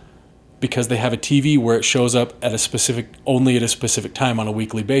is because they have a TV where it shows up only at a specific time on a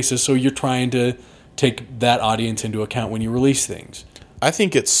weekly basis. So you're trying to take that audience into account when you release things. I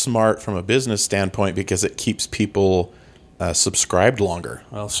think it's smart from a business standpoint because it keeps people subscribed longer.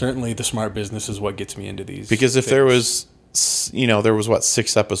 Well, certainly the smart business is what gets me into these. Because if there was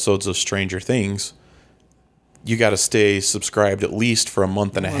 6 episodes of Stranger Things, you got to stay subscribed at least for a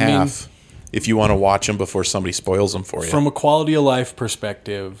month and a half. if you want to watch them before somebody spoils them for you. From a quality of life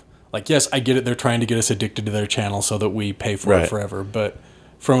perspective, like, yes, I get it. They're trying to get us addicted to their channel so that we pay for it forever. But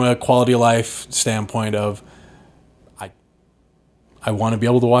from a quality of life standpoint of, I want to be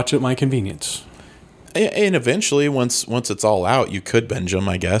able to watch it at my convenience. And eventually, once it's all out, you could binge them,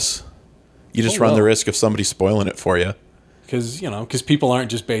 I guess. You just run the risk of somebody spoiling it for you. Because people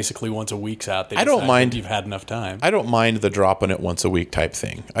aren't just basically once a week's out. They I don't mind. You've had enough time. I don't mind the dropping it once a week type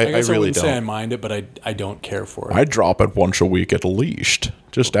thing. I guess really I wouldn't don't. say I mind it, but I don't care for it. I drop it once a week at least.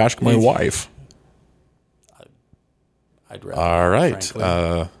 Just ask my wife. I'd rather. All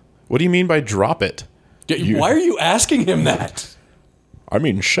right. What do you mean by drop it? Why are you asking him that? I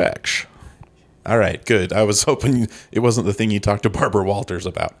mean sex. All right, good. I was hoping it wasn't the thing you talked to Barbara Walters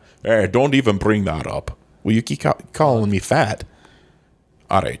about. Hey, don't even bring that up. Well, you keep calling me fat.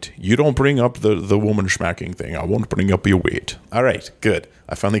 All right, you don't bring up the woman smacking thing. I won't bring up your weight. All right, good.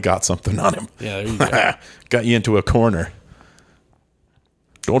 I finally got something on him. Yeah, there you go. Got you into a corner.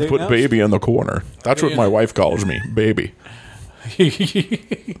 Don't put baby in the corner. That's what my wife calls me, baby.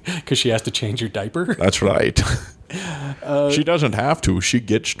 Because she has to change your diaper? That's right. She doesn't have to. She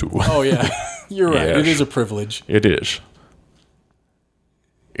gets to. Oh, yeah. You're right. Yes. It is a privilege. It is.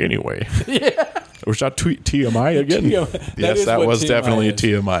 Anyway. Yeah. Was that TMI again? Yes, that was definitely a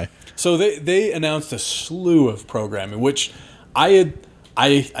TMI. So they announced a slew of programming, which I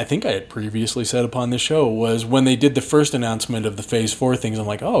think I had previously said upon this show, was when they did the first announcement of the Phase 4 things, I'm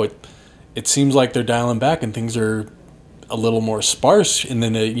like, oh, it seems like they're dialing back and things are a little more sparse in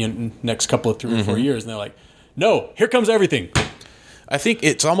the next couple of 3 or 4 years. And they're like, no, here comes everything. I think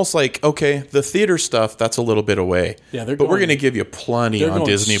it's almost like, okay, the theater stuff, that's a little bit away. Yeah, we're going to give you plenty on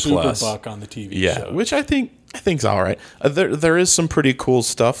Disney Plus. Super buck on the TV shows. Which I think's all right. There is some pretty cool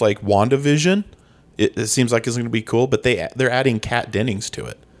stuff like WandaVision. It seems like it's going to be cool, but they're adding Kat Dennings to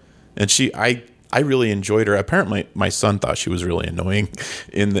it, and I really enjoyed her. Apparently, my son thought she was really annoying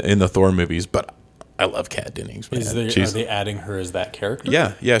in the Thor movies, but I love Kat Dennings. Man. Are they adding her as that character?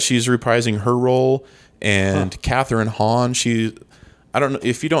 Yeah, she's reprising her role, and Catherine Hahn. I don't know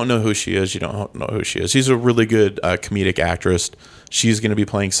if you don't know who she is. You don't know who she is. She's a really good comedic actress. She's going to be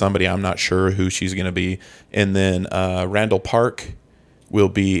playing somebody. I'm not sure who she's going to be. And then Randall Park will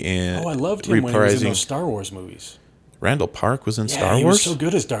be in. Oh, I loved him when he was in those Star Wars movies. Randall Park was in Star Wars? He was so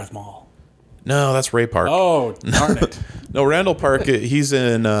good as Darth Maul. No, that's Ray Park. Oh, darn it. No, Randall Park, he's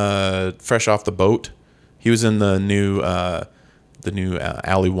in Fresh Off the Boat. He was in the new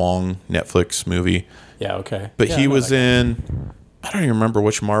Ali Wong Netflix movie. Yeah, okay. But he was in... I don't even remember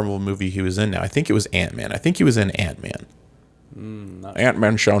which Marvel movie he was in now. I think it was Ant-Man. I think he was in Ant-Man.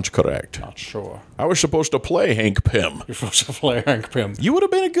 Ant-Man sounds correct. Not sure. I was supposed to play Hank Pym. You're supposed to play Hank Pym. You would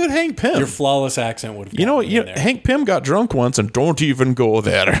have been a good Hank Pym. Your flawless accent would have Hank Pym got drunk once, and don't even go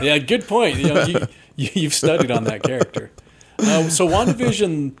there. Yeah, good point. You've studied on that character. So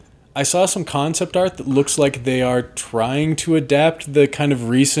WandaVision, I saw some concept art that looks like they are trying to adapt the kind of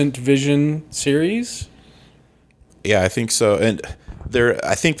recent Vision series. Yeah, I think so. And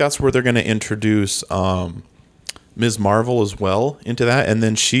I think that's where they're going to introduce Ms. Marvel as well into that. And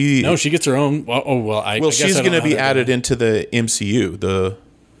then she gets her own. She's going to be added into the MCU,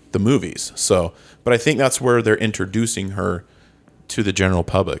 the movies. So, but I think that's where they're introducing her to the general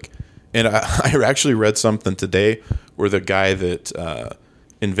public. And I actually read something today where the guy that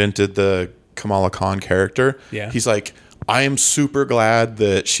invented the Kamala Khan character, he's like, I am super glad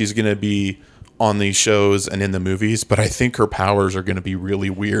that she's going to be on these shows and in the movies, but I think her powers are going to be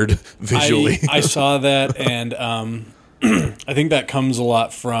really weird visually. I saw that, and I think that comes a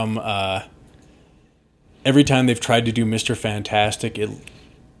lot from every time they've tried to do Mr. Fantastic,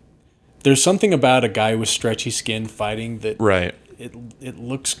 there's something about a guy with stretchy skin fighting that it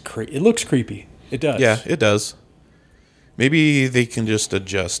looks creepy. It does. Yeah, it does. Maybe they can just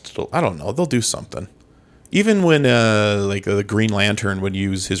adjust. I don't know. They'll do something. Even when like the Green Lantern would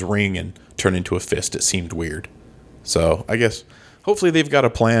use his ring and turn into a fist, it seemed weird. So I guess hopefully they've got a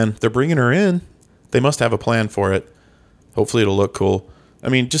plan. They're bringing her in. They must have a plan for it. Hopefully it'll look cool. I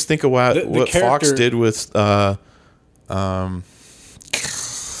mean, just think of what Fox did with, Fast Guy.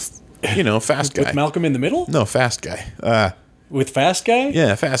 With Malcolm in the Middle? No, Fast Guy. With Fast Guy?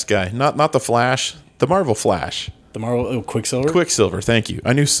 Yeah, Fast Guy. Not the Flash. The Marvel Flash. The Marvel Quicksilver? Quicksilver, thank you.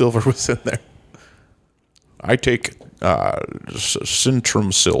 I knew Silver was in there. I take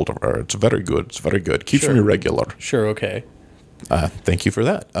Centrum Silver. It's very good. It's very good. Keeps me regular. Sure, okay. Thank you for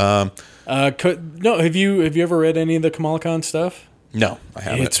that. No, have you ever read any of the Kamala Khan stuff? No, I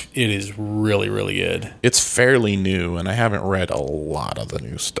haven't. It is really, really good. It's fairly new, and I haven't read a lot of the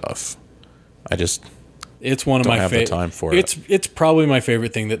new stuff. It's one of Don't my have the time for it. It's probably my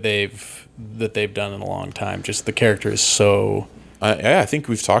favorite thing that they've done in a long time. Just the character is so. I think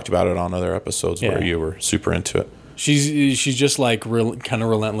we've talked about it on other episodes where Yeah. you were super into it. She's just like kind of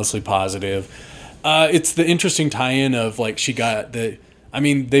relentlessly positive. It's the interesting tie-in of like she got the. I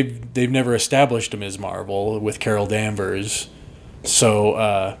mean, they've never established a Ms. Marvel with Carol Danvers,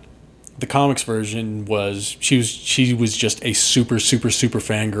 so the comics version was she was just a super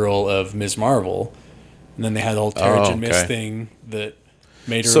fangirl of Ms. Marvel, and then they had the whole Terrigen Mist thing that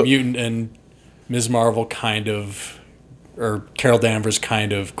made her a mutant, and Ms. Marvel or Carol Danvers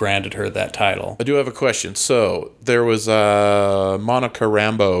kind of granted her that title. I do have a question. So there was Monica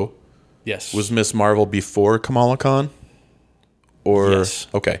Rambeau. Yes. Was Miss Marvel before Kamala Khan? Or Yes.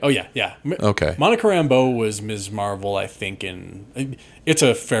 Okay. Oh yeah. Okay. Monica Rambeau was Ms. Marvel, I think. It's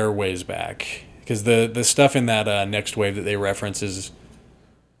a fair ways back because the stuff in that Next Wave that they reference is,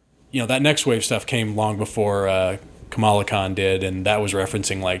 that Next Wave stuff came long before Kamala Khan did, and that was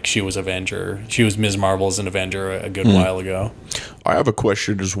referencing like she was Avenger. She was Ms. Marvel as an Avenger a good while ago. I have a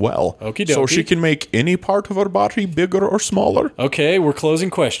question as well. Okie So dokie. she can make any part of her body bigger or smaller? Okay, we're closing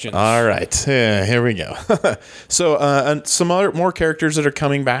questions. All right, here we go. So, and some more characters that are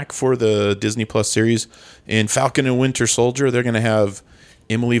coming back for the Disney Plus series. In Falcon and Winter Soldier, they're going to have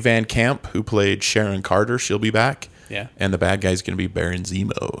Emily Van Camp, who played Sharon Carter. She'll be back. Yeah. And the bad guy's going to be Baron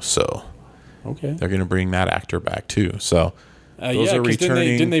Zemo. So Okay. they're going to bring that actor back too. So those are 'cause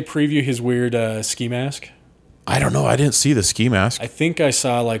returning. Didn't they preview his weird ski mask? I don't know. I didn't see the ski mask. I think I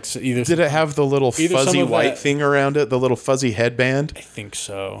saw like either. Did it have the little Either some fuzzy of white that- thing around it, the little fuzzy headband? I think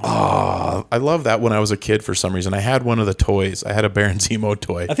so. I love that when I was a kid for some reason. I had one of the toys. I had a Baron Zemo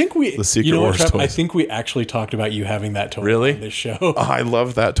toy. I think the Secret you know what, Wars Trev? I toys. think we actually talked about you having that toy Really? on this show. Oh, I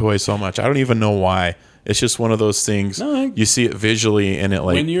love that toy so much. I don't even know why. It's just one of those things. No, you see it visually, and it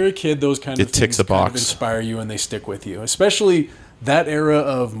like When you're a kid, those kind of it ticks things a kind of box. inspire you and they stick with you. Especially that era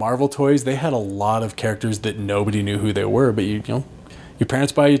of Marvel toys, they had a lot of characters that nobody knew who they were, but you know, your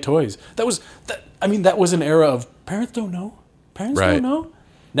parents buy you toys. That was an era of parents don't know. Parents Right. don't know.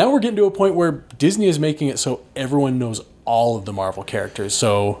 Now we're getting to a point where Disney is making it so everyone knows all of the Marvel characters.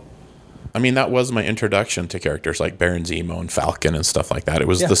 So I mean, that was my introduction to characters like Baron Zemo and Falcon and stuff like that. It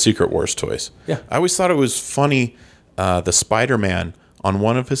was Yeah. the Secret Wars toys. Yeah. I always thought it was funny. The Spider-Man on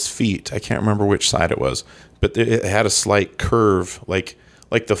one of his feet, I can't remember which side it was, but it had a slight curve, like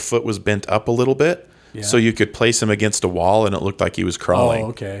the foot was bent up a little bit, Yeah. so you could place him against a wall and it looked like he was crawling. Oh,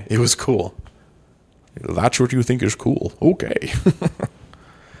 okay. It was cool. That's what you think is cool. Okay.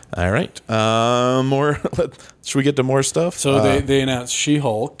 All right. More. Should we get to more stuff? so they announced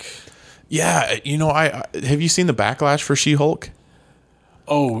She-Hulk. Yeah, I have you seen the backlash for She-Hulk?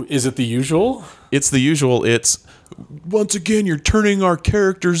 Oh, is it the usual? It's the usual. It's once again you're turning our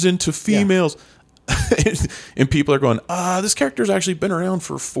characters into females, and people are going, this character's actually been around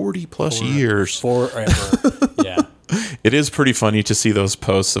for 40 plus years. Forever. Yeah. It is pretty funny to see those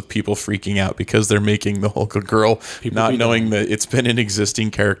posts of people freaking out because they're making the Hulk a girl, not be knowing that it's been an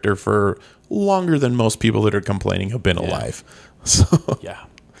existing character for longer than most people that are complaining have been alive. So Yeah.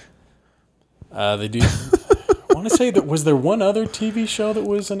 They do. I want to say that was there one other TV show that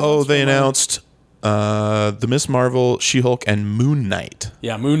was announced? oh, they from, announced the Miss Marvel, She-Hulk, and Moon Knight.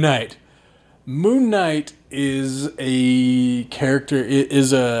 Yeah, Moon Knight. Moon Knight is a character. It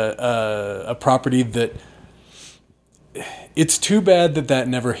is a property that. It's too bad that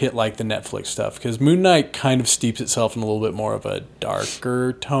never hit like the Netflix stuff because Moon Knight kind of steeps itself in a little bit more of a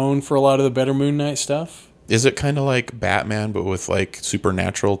darker tone for a lot of the better Moon Knight stuff. Is it kind of like Batman, but with like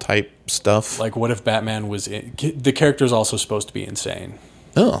supernatural type stuff? Like, what if Batman was the character is also supposed to be insane?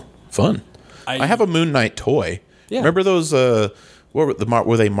 Oh, fun! I have a Moon Knight toy. Yeah. Remember those? Were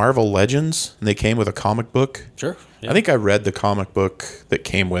they Marvel Legends? And they came with a comic book. Sure. I think I read the comic book that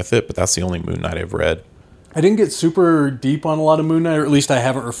came with it, but that's the only Moon Knight I've read. I didn't get super deep on a lot of Moon Knight, or at least I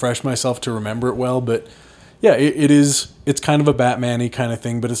haven't refreshed myself to remember it well. But yeah, it's kind of a Batman-y kind of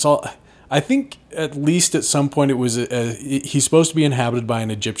thing. But it's all. I think at least at some point it was he's supposed to be inhabited by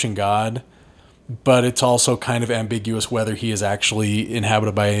an Egyptian god, but it's also kind of ambiguous whether he is actually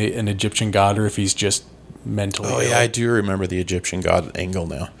inhabited by an Egyptian god or if he's just mentally. Oh ill. yeah, I do remember the Egyptian god angle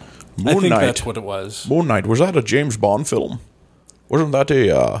now. I think that's what it was. Moon Knight, was that a James Bond film? Wasn't that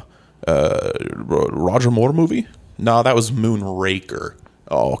a Roger Moore movie? No, that was Moonraker.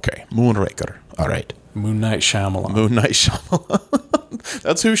 Oh, okay, Moonraker. All right, Moon Knight Shyamalan. Moon Knight Shyamalan.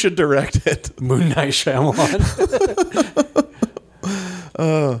 That's who should direct it. Moon Knight Shyamalan.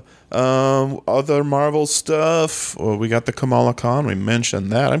 Other Marvel stuff. Well, we got the Kamala Khan. We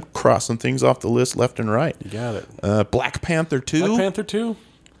mentioned that. I'm crossing things off the list left and right. You got it. Black Panther 2 Black Panther 2.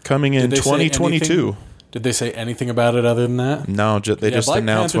 coming in Did they say 2022. Did they say anything about it other than that? No, they just Black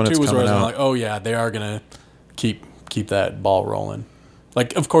announced Panther when 2 it's was where coming I was out. like, oh yeah, they are gonna keep that ball rolling.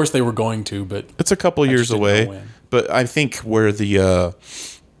 Like, of course they were going to, but It's a couple years just didn't know away. when. But I think where the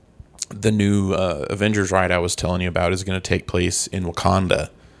new Avengers ride I was telling you about is going to take place in Wakanda.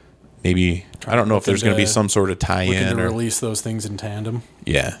 Maybe I don't know if there's going to be some sort of looking tie-in to or release those things in tandem.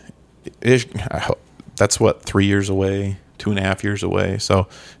 yeah. That's what 3 years away, 2.5 years away. So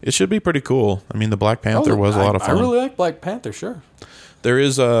it should be pretty cool. I mean, the Black Panther was a lot of fun. I really like Black Panther. Sure. There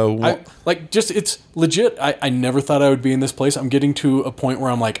is It's legit. I never thought I would be in this place. I'm getting to a point where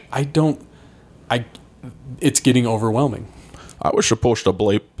I'm like, it's getting overwhelming. I was supposed to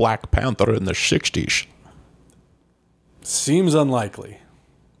play Black Panther in the 60s. Seems unlikely.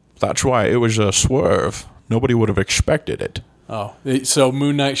 That's why it was a swerve. Nobody would have expected it. Oh, so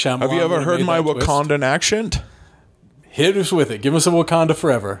Moon Knight Shyamalan. Have you ever would heard made my that twist. Wakandan accent? Hit us with it. Give us a Wakanda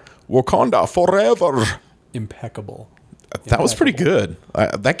forever. Wakanda forever. Impeccable. That was pretty good.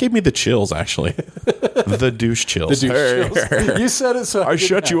 That gave me the chills, actually. The douche chills. The douche chills. You said it, so I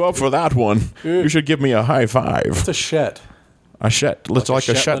shut you up for that one. You should give me a high five. It's a shet. A shet. It's like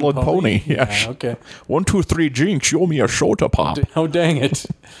a Shetland pony. Yes. Yeah, okay. 1, 2, 3, jinx. Show me a soda pop. Oh, dang it.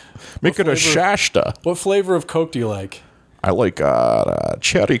 Make it a flavor? Shasta. What flavor of Coke do you like? I like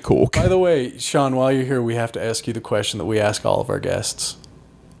cherry Coke. By the way, Sean, while you're here, we have to ask you the question that we ask all of our guests.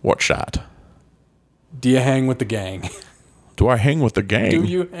 What's that? Do you hang with the gang? Do I hang with the gang? Do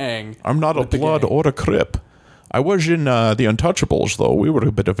you hang? I'm not a with the blood gang? or a crip. I was in the Untouchables, though. We were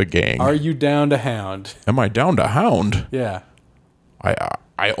a bit of a gang. Are you down to hound? Am I down to hound? Yeah.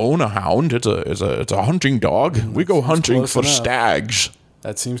 I own a hound. It's a hunting dog. We go hunting close for enough. stags.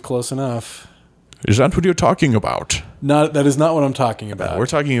 That seems close enough. Is that what you're talking about? That is not what I'm talking about. We're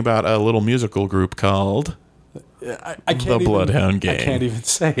talking about a little musical group called I can't the Bloodhound Gang. I can't even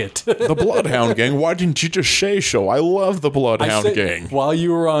say it. the Bloodhound Gang. Why didn't you just say so? I love the Bloodhound Gang.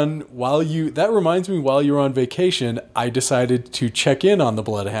 That reminds me, while you were on vacation, I decided to check in on the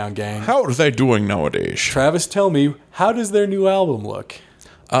Bloodhound Gang. How are they doing nowadays? Travis, tell me, how does their new album look?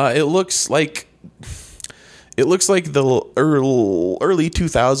 It looks like the early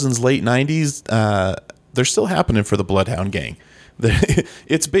 2000s, late 90s. They're still happening for the Bloodhound Gang.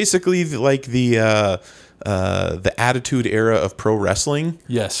 It's basically like the Attitude Era of pro wrestling.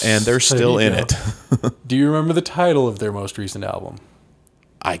 Yes. And they're still There in you it. Do you remember the title of their most recent album?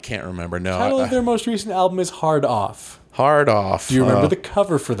 I can't remember. No. The title of their most recent album is Hard Off. Hard Off. Do you remember the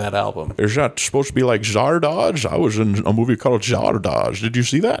cover for that album? Is that supposed to be like Zardoz? I was in a movie called Zardoz. Did you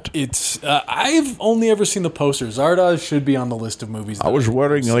see that? It's I've only ever seen the poster. Zardoz should be on the list of movies. I was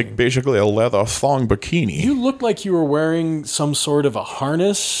wearing like basically a leather thong bikini. You looked like you were wearing some sort of a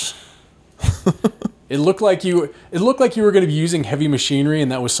harness. It looked like you were going to be using heavy machinery,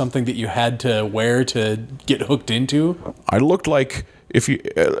 and that was something that you had to wear to get hooked into. I looked like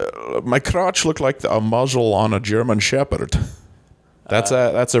my crotch looked like a muzzle on a German Shepherd. That's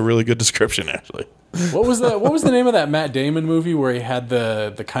a really good description, actually. What was the name of that Matt Damon movie where he had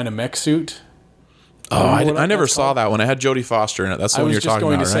the kind of mech suit? Oh, I never saw that one. It had Jodie Foster in it. That's the one you're talking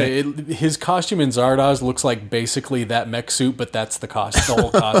about, right? I was just going to say, his costume in Zardoz looks like basically that mech suit, but that's the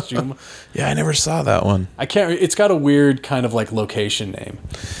whole costume. Yeah, I never saw that one. It's got a weird kind of like location name.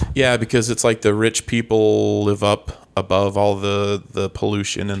 Yeah, because it's like the rich people live up above all the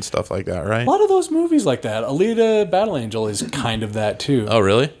pollution and stuff like that, right? A lot of those movies like that. Alita Battle Angel is kind of that too. Oh,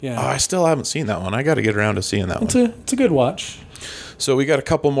 really? Yeah. Oh, I still haven't seen that one. I got to get around to seeing that one. It's a good watch. So we got a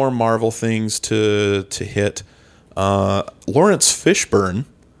couple more Marvel things to hit. Lawrence Fishburne,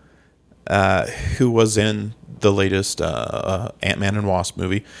 who was in the latest Ant-Man and Wasp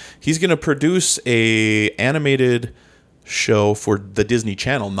movie, he's going to produce a animated show for the Disney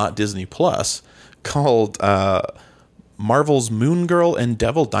Channel, not Disney Plus, called Marvel's Moon Girl and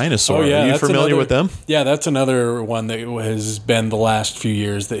Devil Dinosaur. Oh, yeah, Are you familiar with them? Yeah, that's another one that has been the last few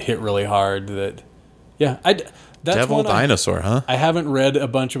years that hit really hard. That's Devil one Dinosaur, huh? I haven't read a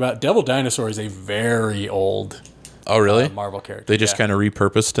bunch about. Devil Dinosaur is a very old Oh, really? Marvel character. They just kind of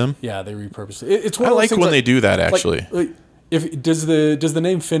repurposed him? Yeah, they repurposed it. It's one I of those like things when they do that, actually. If does the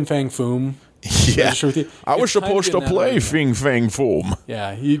name Fin Fang Foom? Yeah. register with you? I was It's kind of supposed in to that play arena. Fing Fang Foom.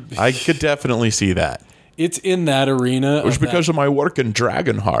 Yeah, I could definitely see that. it's in that arena. It was because of my work in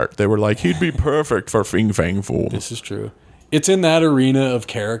Dragonheart. They were like, he'd be perfect for Fing Fang Foom. This is true. It's in that arena of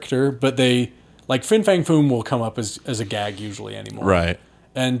character, but they like Fin Fang Foom will come up as a gag usually anymore. Right.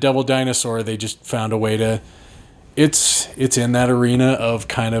 And Devil Dinosaur, they just found a way to. It's in that arena of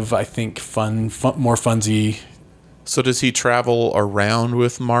kind of, I think, fun more funsy. So does he travel around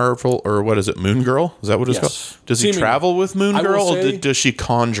with Marvel, or what is it, Moon Girl? Is that what it's Yes. called? Does he Seemingly. travel with Moon I will Girl, or say- does she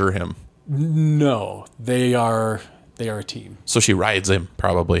conjure him? No, they are a team. So she rides him,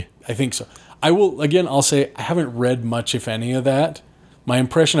 probably. I think so. I'll say I haven't read much, if any, of that. My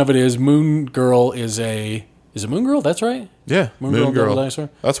impression of it is Moon Girl is it Moon Girl? That's right? Yeah, Moon Girl. Devil Dinosaur?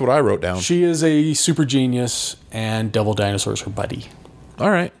 That's what I wrote down. She is a super genius, and Devil Dinosaur is her buddy. All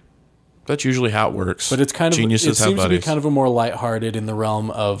right. That's usually how it works. But it's kind of Geniuses have seems to be buddies. kind of a more lighthearted in the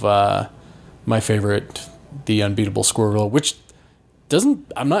realm of my favorite, The Unbeatable Squirrel Girl, which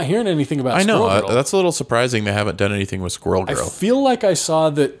I'm not hearing anything about I know. Squirrel Girl. That's a little surprising they haven't done anything with Squirrel I Girl. feel like I saw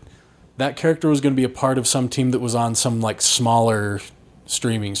that character was going to be a part of some team that was on some like smaller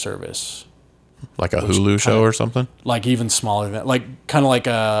streaming service, Like a Hulu show or something? like even smaller than like kind of like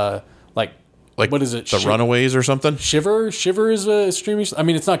Like what is it? The Runaways or something? Shiver is a streaming. I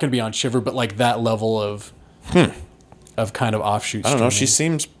mean, it's not going to be on Shiver, but like that level of kind of offshoot. I don't know. streaming. She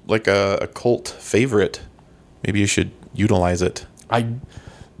seems like a cult favorite. Maybe you should utilize it.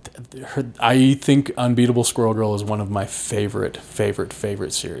 I think Unbeatable Squirrel Girl is one of my favorite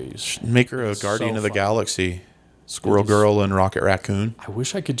series. Make her a Guardian of the fun. Galaxy. Squirrel Girl and Rocket Raccoon. I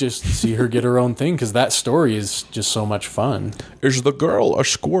wish I could just see her get her own thing because that story is just so much fun. Is the girl a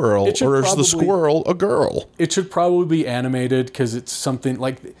squirrel It should or is the probably- squirrel a girl? It should probably be animated because it's something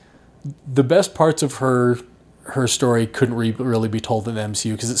like the best parts of her story couldn't really be told in the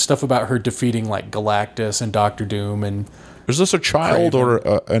MCU because it's stuff about her defeating like Galactus and Doctor Doom and Is this a child or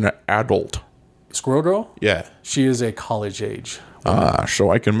an adult? Squirrel Girl. Yeah. She is a college age. So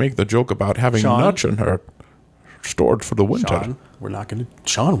I can make the joke about having Sean? nuts in her stored for the winter.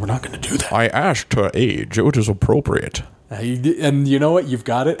 Sean, we're not gonna do that. I asked her age. It is appropriate. And you know what? You've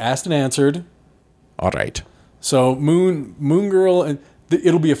got it. Asked and answered. All right. So Moon Girl, and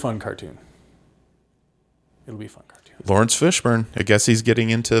it'll be a fun cartoon. It'll be a fun cartoon. Lawrence Fishburne. I guess he's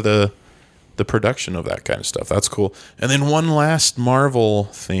getting into the production of that kind of stuff. That's cool. And then one last Marvel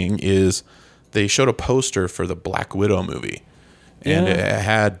thing is they showed a poster for the Black Widow movie. And Yeah. it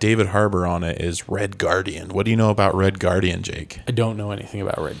had David Harbour on it as Red Guardian. What do you know about Red Guardian, Jake? I don't know anything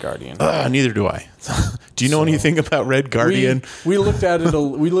about Red Guardian. Neither do I. Do you know anything about Red Guardian? We looked at it.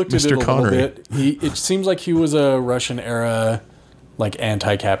 We looked at it a Mr. little Connery. bit. It seems like he was a Russian era, like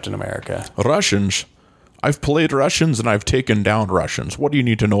anti-Captain America. Russians. I've played Russians and I've taken down Russians. What do you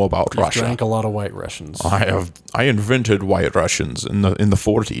need to know about Russia? Drank a lot of White Russians. I invented White Russians in the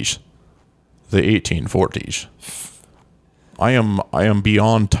 40s, the 1840s. I am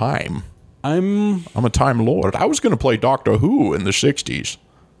beyond time. I'm a time lord. I was going to play Doctor Who in the 60s.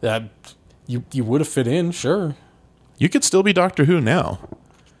 You would have fit in, sure. You could still be Doctor Who now.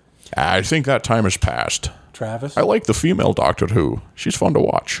 I think that time has passed. Travis. I like the female Doctor Who. She's fun to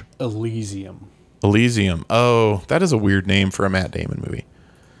watch. Elysium Elysium. Oh, that is a weird name for a Matt Damon movie.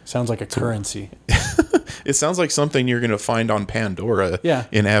 sounds like a currency. It sounds like something you're going to find on Pandora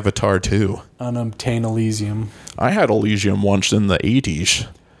in Avatar 2. Unobtained Elysium. I had Elysium once in the 80s.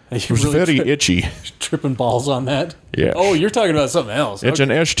 It was very itchy. Tripping balls on that. Yeah. Oh, you're talking about something else. It's an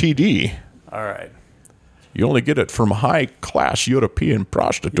STD. All right. You only get it from high-class European Yeah,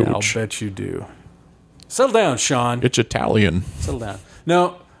 prostitutes. I'll bet you do. Settle down, Sean. It's Italian. Settle down.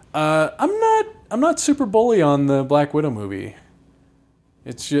 No, I'm not super bully on the Black Widow movie.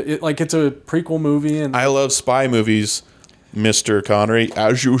 It's just, it's a prequel movie, and I love spy movies, Mr. Connery,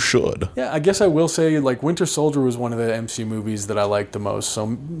 as you should. yeah, I guess I will say like Winter Soldier was one of the MCU movies that I liked the most.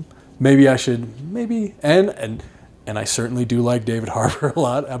 So maybe I should and I certainly do like David Harbour a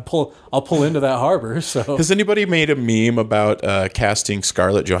lot. I'll pull into that Harbour. So Has anybody made a meme about casting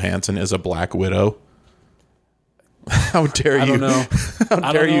Scarlett Johansson as a Black Widow? How dare you? I don't know.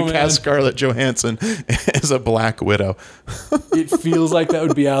 How dare you man. cast Scarlett Johansson as a Black Widow? It feels like that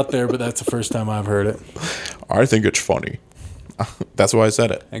would be out there, but that's the first time I've heard it. I think it's funny. That's why I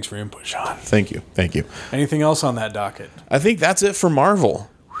said it. Thanks for your input, Sean. Thank you. Thank you. Anything else on that docket? I think that's it for Marvel.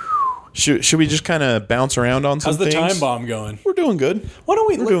 Should we just kind of bounce around on some How's the things? time bomb going? We're doing good. Why don't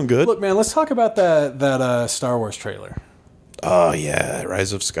we? We're doing good. Look, man, let's talk about that Star Wars trailer. Oh, yeah.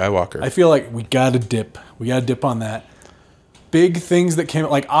 Rise of Skywalker. I feel like we got to dip. We got to dip on that. Big things that came,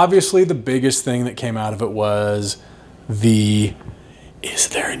 like obviously the biggest thing that came out of it was is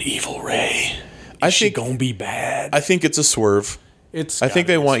there an evil Rey? Is she gonna be bad? I think it's a swerve. I think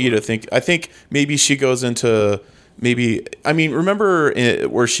they want you to think. I think maybe she goes into remember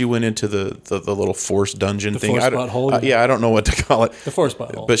where she went into the little force dungeon thing? force butthole? Yeah, I don't know what to call it. The force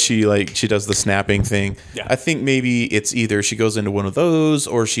butthole. But she does the snapping thing. Yeah. I think maybe it's either she goes into one of those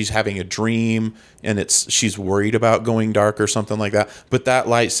or she's having a dream and she's worried about going dark or something like that. But that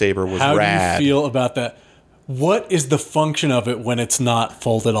lightsaber was How rad. do you feel about that? What is the function of it when it's not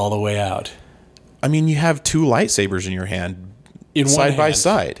folded all the way out? I mean, you have two lightsabers in your hand. in one side by hand.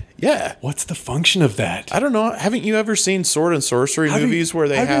 side. Yeah. What's the function of that? I don't know. Haven't you ever seen sword and sorcery movies where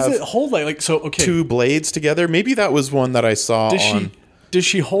they how have does it hold like so? Okay, two blades together? Maybe that was one that I saw on does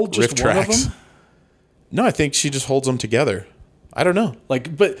she hold just Rift one Tracks. of them? No, I think she just holds them together. I don't know.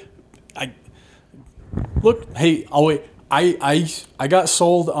 Like, but I look. Hey, I'll wait. I got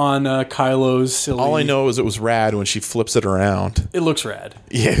sold on Kylo's silly. All I know is it was rad when she flips it around. It looks rad.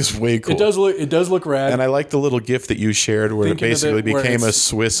 Yeah, it's way cool. It does look rad. And I like the little GIF that you shared where Thinking it basically of it where became a it's-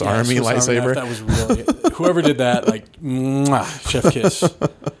 Swiss yeah, Army Swiss lightsaber. That was really whoever did that. Like, mwah, chef kiss.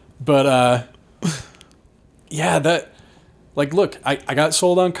 But yeah, that like look, I got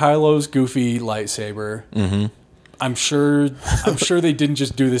sold on Kylo's goofy lightsaber. Mm-hmm. I'm sure they didn't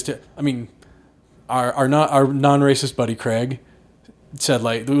just do this to. I mean, our non-racist buddy Craig said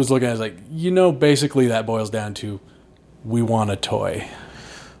like he was looking at us like basically that boils down to we want a toy.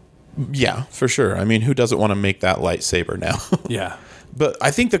 Yeah, for sure. I mean, who doesn't want to make that lightsaber now? Yeah. But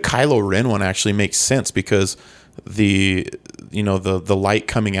I think the Kylo Ren one actually makes sense because the light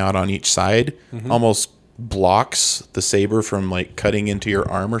coming out on each side almost blocks the saber from like cutting into your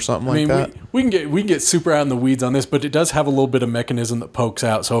arm or something like that. We can get super out in the weeds on this, but it does have a little bit of mechanism that pokes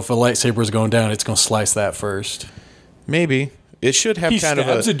out. So if a lightsaber is going down, it's going to slice that first. Maybe it should have He kind of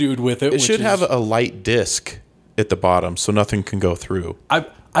stabs a dude with it. It should have a light disc at the bottom so nothing can go through.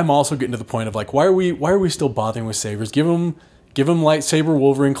 I'm also getting to the point of like, why are we still bothering with sabers? Give them lightsaber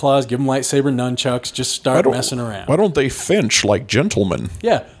Wolverine claws. Give them lightsaber nunchucks. Just start messing around. Why don't they flinch like gentlemen?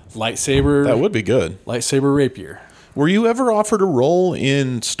 Yeah, lightsaber. That would be good. Lightsaber rapier. Were you ever offered a role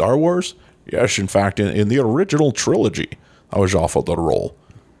in Star Wars? Yes, in fact, in the original trilogy, I was offered a role.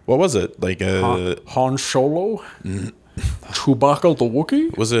 What was it? Like Han Solo? Chewbacca the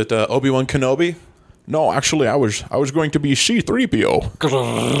Wookiee? Was it Obi-Wan Kenobi? No, actually, I was going to be C-3PO.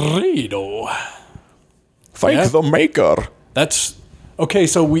 Greedo. Thank the maker. That's okay.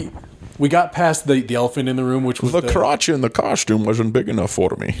 So we got past the elephant in the room, which was The crotch in the costume wasn't big enough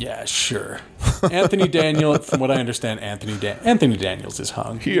for me. Yeah, sure. Anthony Daniel, from what I understand, Anthony Daniels is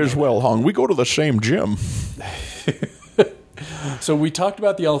hung. He is well hung. We go to the same gym. So we talked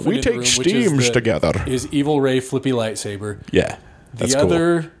about the elephant We in the take room, steams together. Is Evil Ray Flippy lightsaber. Yeah, that's The cool.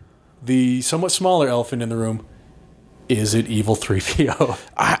 other, the somewhat smaller elephant in the room, is it Evil 3PO?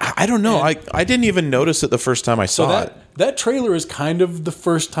 I don't know. I didn't even notice it the first time I saw it. That trailer is kind of the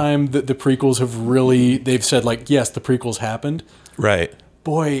first time that the prequels have really, they've said like, yes, the prequels happened. Right.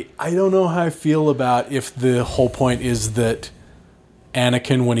 Boy, I don't know how I feel about if the whole point is that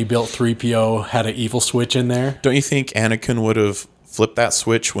Anakin, when he built 3PO, had an evil switch in there. Don't you think Anakin would have flipped that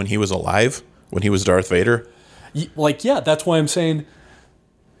switch when he was alive, when he was Darth Vader? Like, yeah, that's why I'm saying,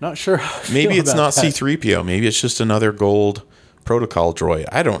 not sure. How I Maybe feel it's about not that. C-3PO. Maybe it's just another gold protocol droid.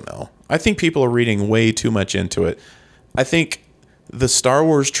 I don't know. I think people are reading way too much into it. I think the Star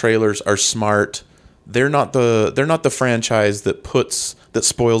Wars trailers are smart. They're not the franchise that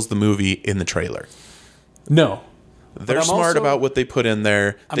spoils the movie in the trailer. No. They're I'm smart also- about what they put in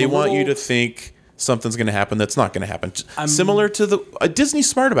there. They a want you little- to think something's going to happen that's not going to happen. Similar to Disney's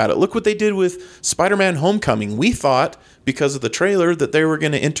smart about it. Look what they did with Spider-Man Homecoming. We thought because of the trailer that they were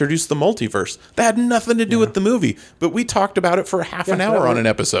going to introduce the multiverse. That had nothing to do with the movie, but we talked about it for half an hour on an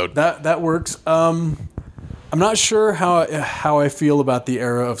episode. That works. I'm not sure how I feel about the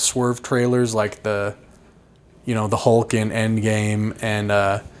era of swerve trailers like the Hulk in Endgame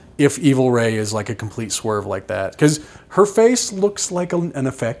and if Evil Ray is like a complete swerve like that, because her face looks like an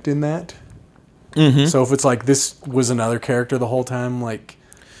effect in that. Mm-hmm. So if it's like this was another character the whole time, like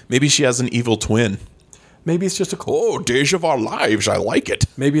Maybe she has an evil twin. maybe it's just a clone. Oh, Days of Our Lives. I like it.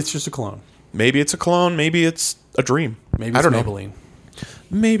 Maybe it's just a clone. Maybe it's a clone. Maybe it's a dream. Maybe it's I don't know. Maybelline.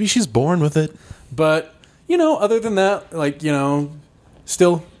 Maybe she's born with it. But other than that, like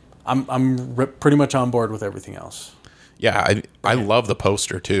still, I'm pretty much on board with everything else. Yeah, I love the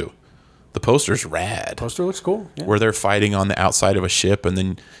poster too. The poster's rad. Poster looks cool. Yeah. Where they're fighting on the outside of a ship, and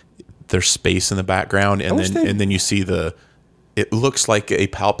then there's space in the background, and then you see it looks like a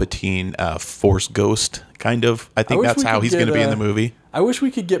Palpatine Force ghost kind of. I think that's how he's going to be in the movie. I wish we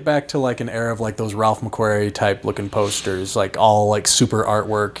could get back to like an era of like those Ralph McQuarrie type looking posters, like all like super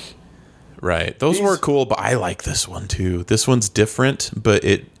artwork. Right, those were cool, but I like this one too. This one's different, but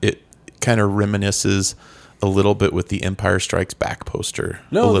it kind of reminisces a little bit with the Empire Strikes Back poster.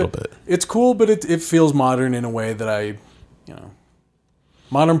 A little bit. It's cool, but it feels modern in a way that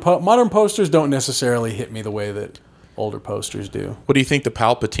modern posters don't necessarily hit me the way that older posters do. What do you think the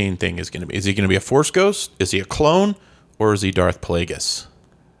Palpatine thing is going to be? Is he going to be a Force ghost? Is he a clone? Or is he Darth Plagueis?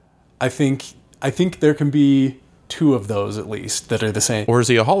 I think there can be two of those at least that are the same. Or is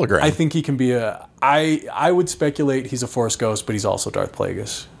he a hologram? I think he can be I would speculate he's a Force ghost, but he's also Darth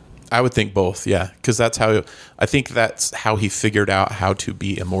Plagueis. I would think both, yeah, because that's how he figured out how to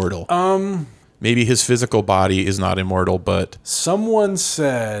be immortal. Maybe his physical body is not immortal, but someone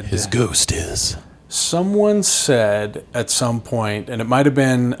said his ghost is. Someone said at some point, and it might have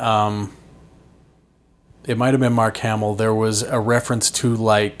been Mark Hamill. There was a reference to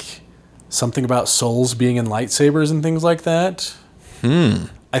like something about souls being in lightsabers and things like that.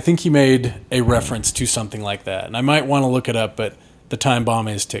 I think he made a reference to something like that, and I might want to look it up, but the time bomb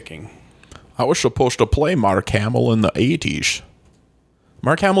is ticking. I was supposed to play Mark Hamill in the 80s.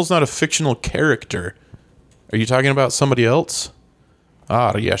 Mark Hamill's not a fictional character. Are you talking about somebody else?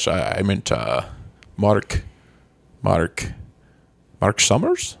 Ah, yes, I meant Mark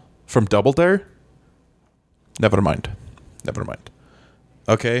Summers from Double Dare? Never mind.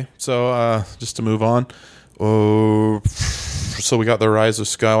 Okay, so just to move on. So we got The Rise of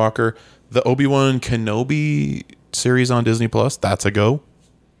Skywalker. The Obi-Wan Kenobi series on Disney Plus, that's a go.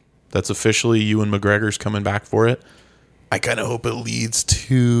 That's officially Ewan McGregor's coming back for it. I kind of hope it leads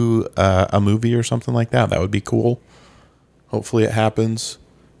to a movie or something like that. That would be cool. Hopefully it happens.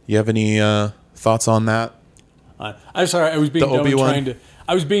 You have any thoughts on that? I'm sorry, I was being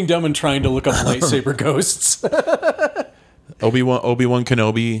dumb and trying to look up lightsaber ghosts. Obi-Wan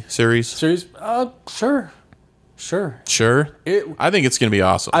Kenobi series? Sure. Sure? I think it's going to be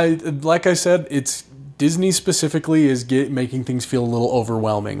awesome. Like I said, it's Disney specifically is making things feel a little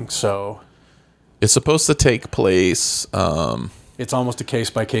overwhelming, so it's supposed to take place. It's almost a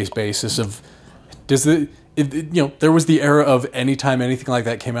case-by-case basis of there was the era of anytime anything like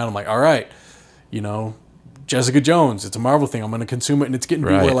that came out, I'm like, all right, Jessica Jones, it's a Marvel thing, I'm going to consume it, and it's getting to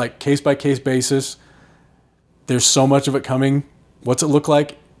be where, like, case-by-case basis, there's so much of it coming. What's it look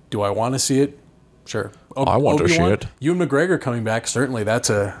like? Do I want to see it? Sure. I want to see it. Ewan McGregor coming back, certainly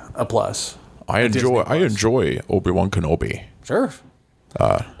that's a plus. I enjoy Obi-Wan Kenobi. Sure.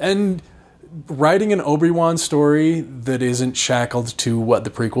 And writing an Obi-Wan story that isn't shackled to what the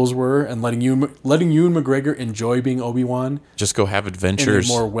prequels were, and letting Ewan McGregor enjoy being Obi-Wan. Just go have adventures.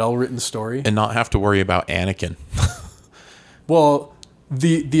 In a more well-written story. And not have to worry about Anakin. Well,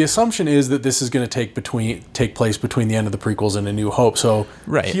 the assumption is that this is going to take place between the end of the prequels and A New Hope. So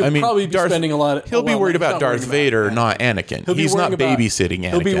he'll probably be spending a lot. He'll be worried about Darth Vader, not Anakin. He's not babysitting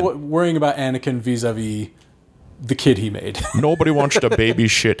Anakin. He'll be worrying about Anakin vis-a-vis the kid he made. Nobody wants to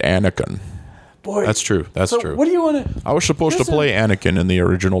babysit Anakin. Boy, that's true. That's true. What do you want to? I was supposed to play Anakin in the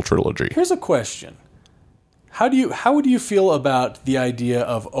original trilogy. Here's a question: How would you feel about the idea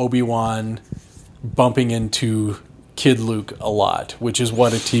of Obi-Wan bumping into Kid Luke a lot, which is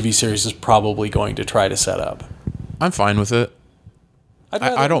what a TV series is probably going to try to set up? I'm fine with it.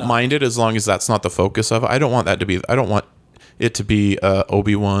 I don't mind it as long as that's not the focus of it. I don't want it to be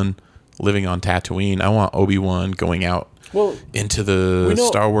Obi-Wan living on Tatooine. I want Obi-Wan going out into the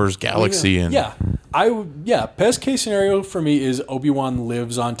Star Wars galaxy. Best case scenario for me is Obi-Wan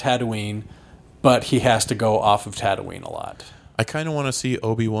lives on Tatooine, but he has to go off of Tatooine a lot. I kind of want to see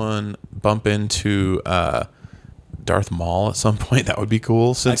Obi-Wan bump into Darth Maul at some point. That would be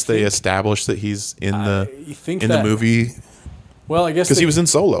cool, since they established that he's in the movie. Well, I guess because he was in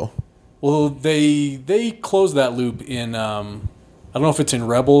Solo. Well, they closed that loop in I don't know if it's in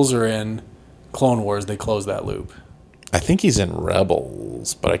Rebels or in Clone Wars. They closed that loop. I think he's in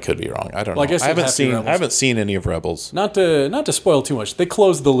Rebels, but I could be wrong. I don't know. I haven't seen any of Rebels. Not to spoil too much. They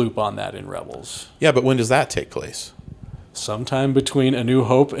closed the loop on that in Rebels. Yeah, but when does that take place? Sometime between A New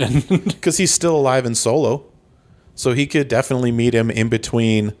Hope and because he's still alive in Solo, so he could definitely meet him in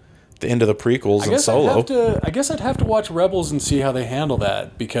between the end of the prequels and Solo. I guess I'd have to watch Rebels and see how they handle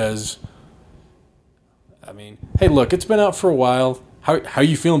that, because I mean, hey, look, it's been out for a while. How are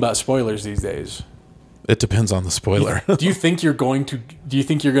you feeling about spoilers these days? It depends on the spoiler. Do you think you're going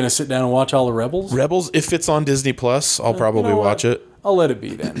to sit down and watch all the Rebels? Rebels, if it's on Disney Plus, I'll probably watch it. I'll let it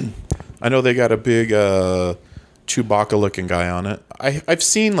be then. I know they got a big Chewbacca looking guy on it. I've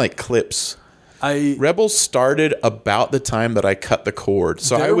seen like clips. Rebels started about the time that I cut the cord,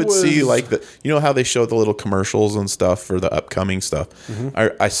 so I would see like how they show the little commercials and stuff for the upcoming stuff.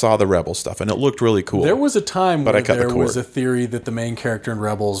 Mm-hmm. I saw the Rebel stuff and it looked really cool. There was a time where there was a theory that the main character in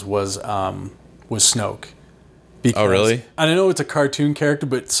Rebels was Snoke. Oh, really? I know it's a cartoon character,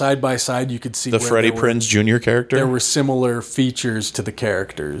 but side by side you could see the Freddie Prinze Jr. character. There were similar features to the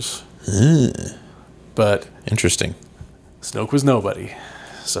characters. But interesting. Snoke was nobody.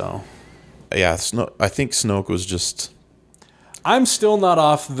 So yeah, I think Snoke was just... I'm still not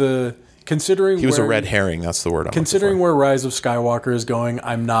off considering He was a where- red herring. That's the word. Considering where Rise of Skywalker is going,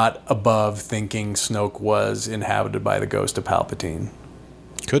 I'm not above thinking Snoke was inhabited by the ghost of Palpatine.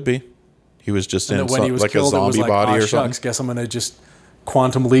 Could be. He was just in That when he was like a killed, it was zombie like, body "Aw, or shucks, something. guess I'm going to just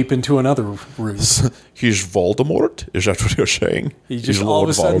quantum leap into another ruse." He's Voldemort. Is that what you're saying? He just He's all of Lord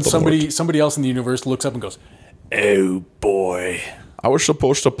a sudden Voldemort. somebody else in the universe looks up and goes, "Oh boy, I was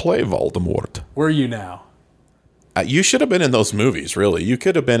supposed to play Voldemort. where are you now?" You should have been in those movies. Really, you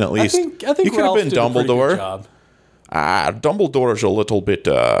could have been at least. I think you could Ralph have been did a pretty good Dumbledore. job. Dumbledore's a little bit.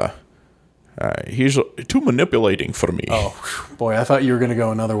 He's too manipulating for me. Oh whew, boy, I thought you were going to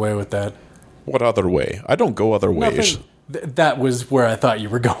go another way with that. What other way? I don't go other ways. Nothing, that was where I thought you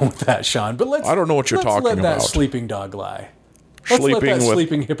were going with that, Sean. But let's. I don't know what you're let's talking let that about. sleeping dog lie. Let's Sleeping let that with-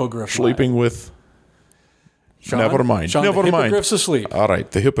 sleeping hippogriff lie. Sleeping with. Sean, Never mind. Sean, Never the mind. hippogriff's asleep. All right,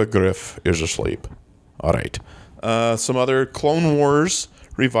 the hippogriff is asleep. All right. Some other Clone Wars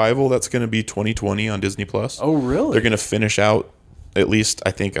revival that's going to be 2020 on Disney Plus. Oh, really? They're going to finish out at least,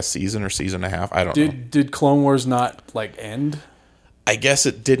 I think, a season or season and a half. I don't know. Did Clone Wars not like end? I guess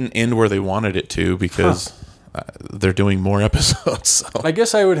it didn't end where they wanted it to because they're doing more episodes. So. I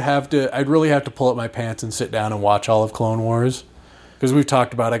guess I'd really have to pull up my pants and sit down and watch all of Clone Wars. Because we've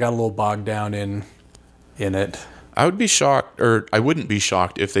talked about, I got a little bogged down in it. I would be shocked, or I wouldn't be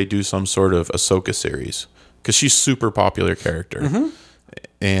shocked if they do some sort of Ahsoka series because she's super popular character,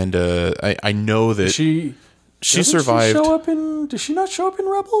 and I know that She survived. Does she not show up in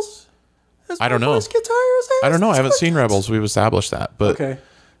Rebels? I don't know. I don't know. I haven't seen Rebels. We've established that, but Okay.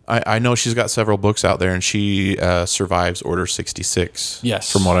 I know she's got several books out there, and she survives Order 66.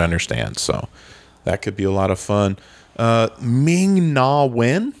 Yes. from what I understand. So that could be a lot of fun. Ming Na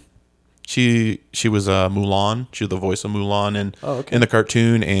Wen. She was Mulan. She was the voice of Mulan in the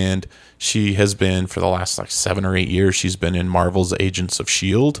cartoon, and she has been for the last like 7 or 8 years. She's been in Marvel's Agents of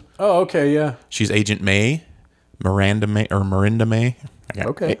Shield. Oh, okay, yeah. She's Agent May, Miranda May.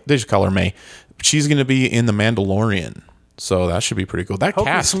 Okay. They just call her May. She's going to be in The Mandalorian, so that should be pretty cool. That Hokey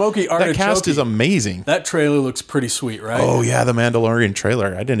cast, smokey that cast artichokey. is amazing. That trailer looks pretty sweet, right? Oh yeah, the Mandalorian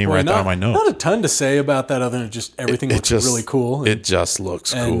trailer. I didn't even write that on my notes. Not a ton to say about that other than just everything looks really cool. It just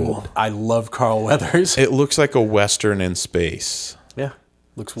looks and cool. I love Carl Weathers. It looks like a Western in space. Yeah.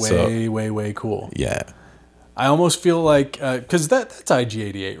 Looks way cool. Yeah. I almost feel like, because that's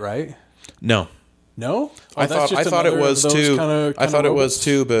IG-88, right? No. No? I thought it was too. I thought it was robots?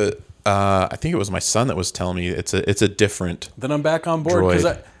 too, but I think it was my son that was telling me it's a different. Then I'm back on board because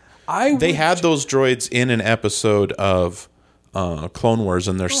droid. They had those droids in an episode of Clone Wars,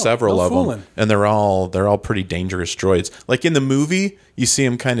 and there's several no of fooling. them, and they're all pretty dangerous droids. Like in the movie, you see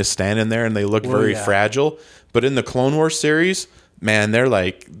them kind of standing there, and they look very fragile. But in the Clone Wars series, man,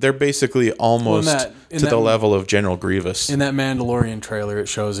 they're basically almost to the level of General Grievous. In that Mandalorian trailer, it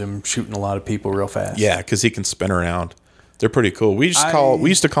shows him shooting a lot of people real fast. Yeah, because he can spin around. They're pretty cool. We used to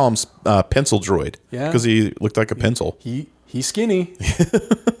call him Pencil Droid. Yeah. Because he looked like a pencil. He's skinny.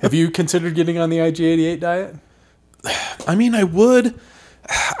 Have you considered getting on the IG-88 diet? I mean, I would.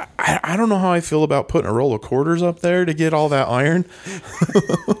 I don't know how I feel about putting a roll of quarters up there to get all that iron.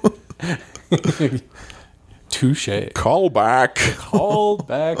 Touche. Callback.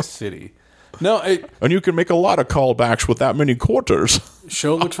 Callback City. No, And you can make a lot of callbacks with that many quarters.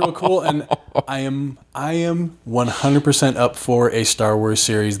 show looks real cool, and I am 100% up for a Star Wars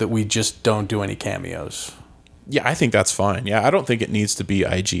series that we just don't do any cameos. Yeah, I think that's fine. Yeah, I don't think it needs to be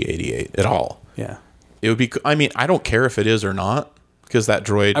IG-88 at all. Yeah. It would be. I mean, I don't care if it is or not because that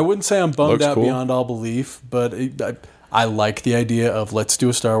droid. I wouldn't say I'm bummed looks out cool. beyond all belief, but I like the idea of let's do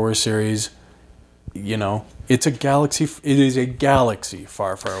a Star Wars series. You know, it's a galaxy. It is a galaxy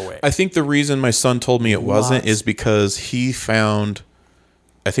far, far away. I think the reason my son told me it wasn't Lots. is because he found,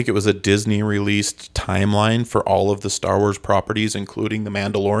 I think it was a Disney released timeline for all of the Star Wars properties, including The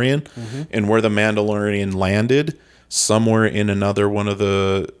Mandalorian, and where The Mandalorian landed somewhere in another one of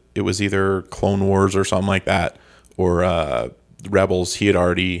it was either Clone Wars or something like that, or Rebels. He had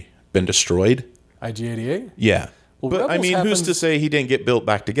already been destroyed. IG-88. Yeah. Well, but I Rebels mean, who's happens- to say he didn't get built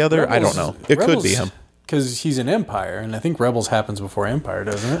back together? I don't know. It could be him. Because he's an Empire, and I think Rebels happens before Empire,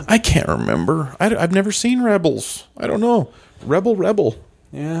 doesn't it? I can't remember. I've never seen Rebels. I don't know. Rebel.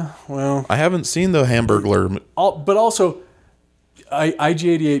 Yeah, well. I haven't seen the Hamburglar. But also,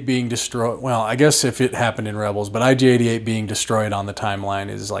 IG-88 being destroyed. Well, I guess if it happened in Rebels, but IG-88 being destroyed on the timeline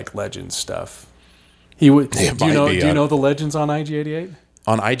is like Legends stuff. He would. It Do you might be, know the Legends on IG-88?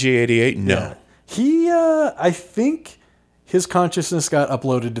 On IG-88? No. Yeah. He, I think his consciousness got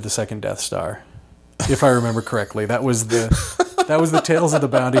uploaded to the second Death Star, if I remember correctly. That was That was the Tales of the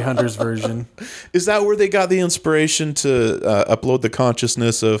Bounty Hunters version. Is that where they got the inspiration to upload the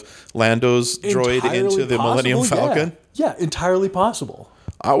consciousness of Lando's droid Entirely into the possible, Millennium Falcon? Yeah, entirely possible.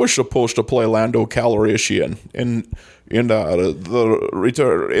 I was supposed to play Lando Calrissian in the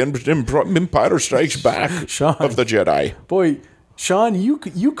Return in Empire Strikes Back Sean. of the Jedi. Boy, Sean, you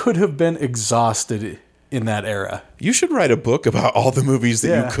could have been exhausted in that era. You should write a book about all the movies that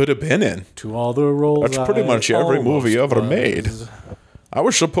Yeah. you could have been in. To all the roles. That's pretty much every movie ever made. I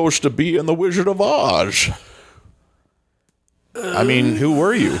was supposed to be in The Wizard of Oz. I mean, who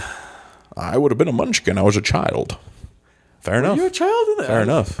were you? I would have been a munchkin. I was a child. Fair enough. You're a child in that. Fair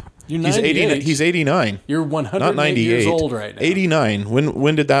enough. You're He's 98. He's 89. You're Not 108 98. years old right now. 89.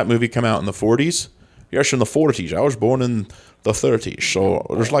 When did that movie come out? In the 40s? Yes, in the 40s. I was born in the 30s. So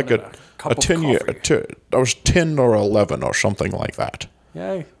there's like a cup of 10 year. coffee. I was 10 or 11 or something like that.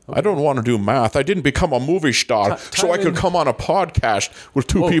 Yeah. Okay. I don't want to do math. I didn't become a movie star so I could come on a podcast with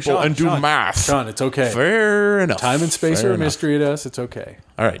two people Sean, and do math. Sean, it's okay. Fair enough. Time and space Fair are a enough. mystery to us. It's okay.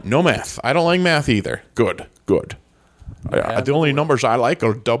 All right, no math. I don't like math either. Good. The only numbers I like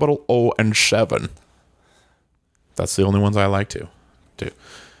are 00 and 7. That's the only ones I like to.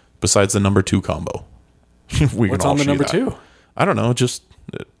 Besides the number 2 combo. What's on the number 2? I don't know. Just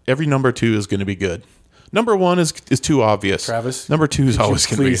every number 2 is going to be good. Number 1 is too obvious. Travis, number 2 is always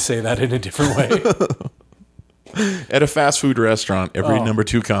going to be. Please say that in a different way. At a fast food restaurant, every number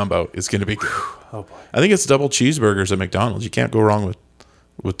 2 combo is going to be good. Oh boy. I think it's double cheeseburgers at McDonald's. You can't go wrong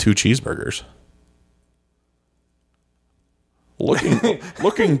with 2 cheeseburgers.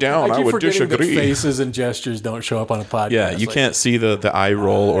 Looking down, I keep would forgetting that disagree. faces and gestures don't show up on a podcast. Yeah, you can't see the eye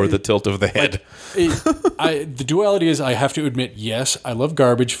roll or the tilt of the head. The duality is I have to admit, yes, I love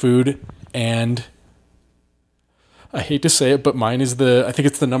garbage food, and I hate to say it, but mine is I think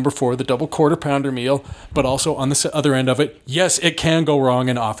it's the number 4, the double quarter pounder meal, but also on the other end of it, yes, it can go wrong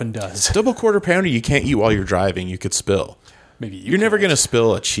and often does. Double quarter pounder, you can't eat while you're driving. You could spill. Maybe You're never going to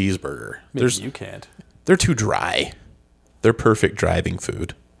spill a cheeseburger. Maybe you can't. They're too dry. They're perfect driving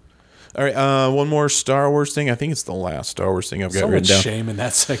food. All right, one more Star Wars thing. I think it's the last Star Wars thing I've got So written much down. shame in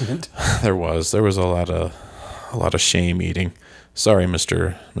that segment. There was a lot of shame eating. Sorry,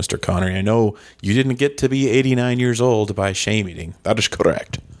 Mr. Connery. I know you didn't get to be 89 years old by shame eating. That is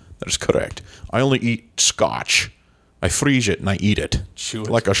correct. I only eat scotch. I freeze it and I eat it. Chew it.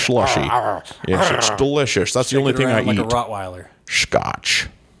 Like a slushy. Yes, it's delicious. That's the only thing I like eat. a Rottweiler. Scotch.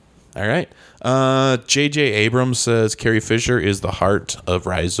 All right. J.J. Abrams says Carrie Fisher is the heart of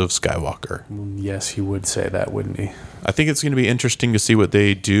Rise of Skywalker. Yes, he would say that, wouldn't he? I think it's going to be interesting to see what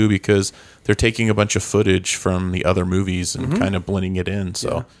they do because they're taking a bunch of footage from the other movies and kind of blending it in.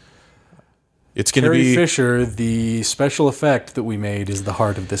 So it's going to Carrie be Fisher, the special effect that we made, is the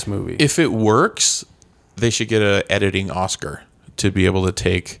heart of this movie. if it works, they should get an editing Oscar to be able to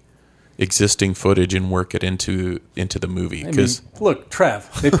take existing footage and work it into the movie. Because look,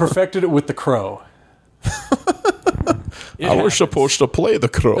 Trav, they perfected it with The Crow. I was supposed to play the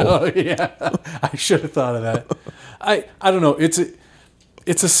Crow. Oh yeah, I should have thought of that. I don't know. It's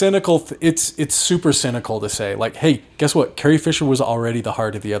a cynical. It's super cynical to say like, hey, guess what? Carrie Fisher was already the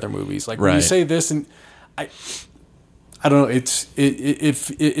heart of the other movies. Like when you Right. say this, and I don't know.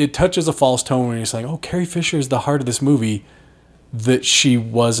 It touches a false tone when you're saying, oh, Carrie Fisher is the heart of this movie that she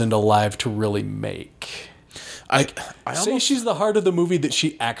wasn't alive to really make. I Say she's the heart of the movie that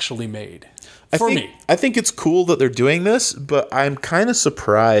she actually made. I think it's cool that they're doing this, but I'm kind of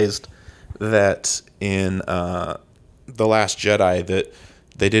surprised that in The Last Jedi that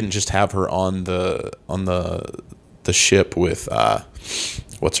they didn't just have her on the ship with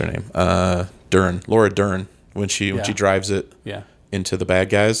what's her name? Laura Dern when she drives it into the bad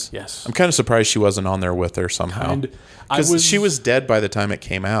guys. Yes. I'm kind of surprised she wasn't on there with her somehow. Because she was dead by the time it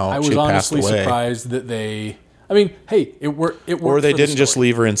came out. I was she had honestly passed away. surprised that they. I mean, hey, it worked. Or they for the didn't just story.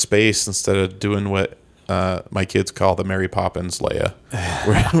 leave her in space instead of doing what my kids call the Mary Poppins Leia.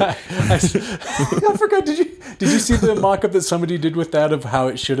 I forgot. Did you see the mock-up that somebody did with that of how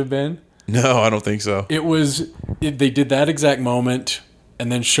it should have been? No, I don't think so. They did that exact moment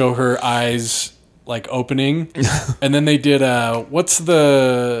and then show her eyes like opening, and then they did what's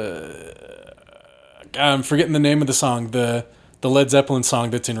the? God, I'm forgetting the name of the song. The Led Zeppelin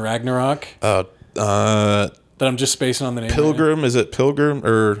song that's in Ragnarok. That I'm just spacing on the name. Pilgrim, is it Pilgrim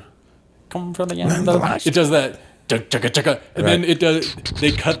or Come from the end. It does that. And then it does.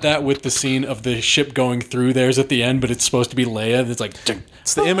 They cut that with the scene of the ship going through theirs at the end, but it's supposed to be Leia. It's like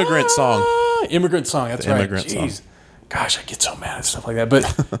it's the immigrant song. Immigrant song. That's right. Immigrant Jeez. song. Gosh, I get so mad at stuff like that.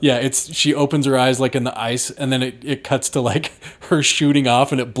 But yeah, she opens her eyes like in the ice, and then it cuts to like her shooting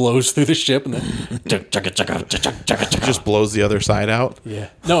off, and it blows through the ship, and then It just blows the other side out. yeah.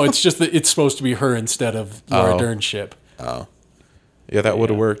 No, it's just that it's supposed to be her instead of Laura Dern's ship. Oh, yeah, that would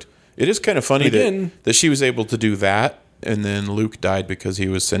have worked. It is kind of funny that she was able to do that, and then Luke died because he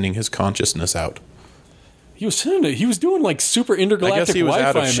was sending his consciousness out. He was doing like super intergalactic I guess he was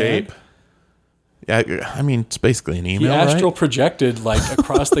Wi-Fi, out of shape. man. Yeah, I mean, it's basically an He email, astral right? projected like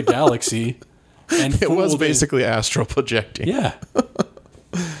across the galaxy, and It was fooled basically astral projecting. yeah.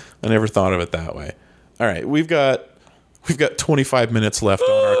 I never thought of it that way. All right, we've got 25 minutes left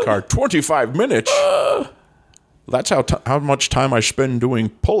on our card. 25 minutes. That's how much time I spend doing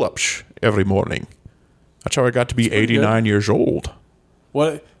pull-ups every morning. That's how I got to be 89 years old.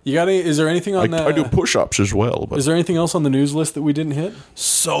 What you got? Is there anything on that? I do push-ups as well. But Is there anything else on the news list that we didn't hit?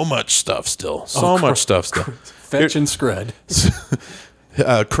 so much stuff still. So much stuff still. Fetch and Scred.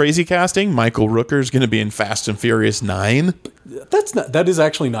 Crazy casting. Michael Rooker's going to be in Fast and Furious 9. That is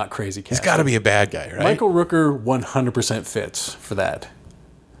actually not crazy. He's got to be a bad guy, right? Michael Rooker 100% fits for that.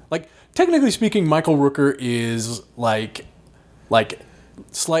 Like technically speaking, Michael Rooker is like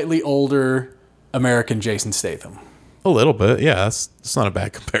slightly older American Jason Statham. A little bit, yeah. That's not a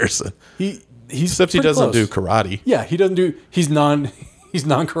bad comparison. He's Except he pretty doesn't close. do karate. Yeah, he doesn't do. He's non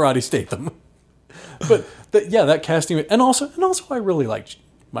karate Statham. But that casting, and also I really liked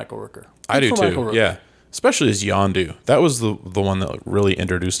Michael Rooker. I do Good for Michael too. Rooker. Yeah, especially as Yondu. That was the one that really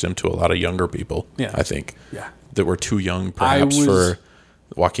introduced him to a lot of younger people. Yeah. I think. Yeah. That were too young, perhaps, for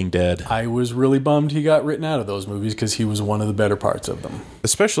Walking Dead. I was really bummed he got written out of those movies because he was one of the better parts of them.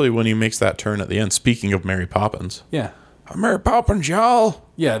 Especially when he makes that turn at the end. Speaking of Mary Poppins. Yeah. Mary Poppins, y'all.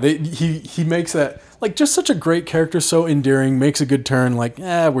 Yeah, he makes that, like, just such a great character, so endearing, makes a good turn, like,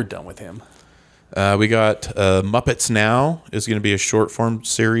 we're done with him. We got Muppets Now is going to be a short form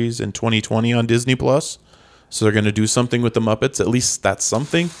series in 2020 on Disney Plus. So they're going to do something with the Muppets. At least that's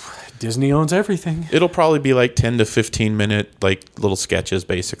something. Disney owns everything. It'll probably be like 10 to 15 minute like little sketches,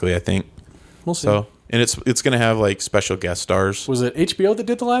 basically, I think. We'll see. So, and it's going to have like special guest stars. Was it HBO that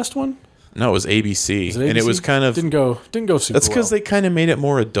did the last one? No, it was ABC. Was it ABC? And it was kind of... Didn't go super That's because well. they kind of made it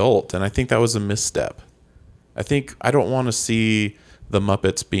more adult, and I think that was a misstep. I don't want to see the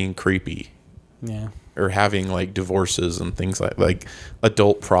Muppets being creepy. Yeah. Or having like divorces and things like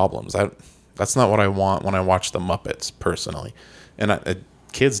adult problems. That's not what I want when I watch the Muppets personally. And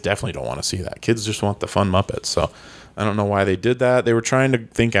kids definitely don't want to see that. Kids just want the fun Muppets. So I don't know why they did that. They were trying to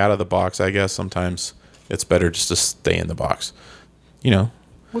think out of the box. I guess sometimes it's better just to stay in the box. You know.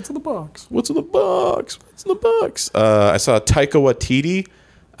 What's in the box? What's in the box? What's in the box? I saw Taika Waititi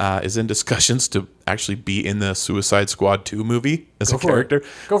is in discussions to actually be in the Suicide Squad 2 movie as a character.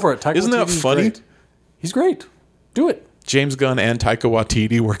 Go for it. Taika Isn't that Waititi's funny? great. He's great. Do it. James Gunn and Taika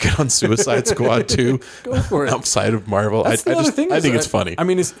Waititi working on Suicide Squad 2 Go for it. outside of Marvel. That's the other thing. I think it's funny. I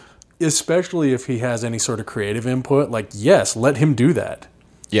mean, especially if he has any sort of creative input, like, yes, let him do that.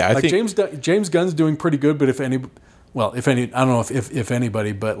 Yeah, I Like think James Gunn's doing pretty good, but if any, I don't know if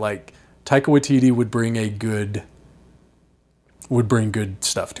anybody, but like Taika Waititi would bring good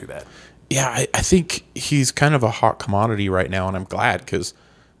stuff to that. Yeah, I think he's kind of a hot commodity right now, and I'm glad because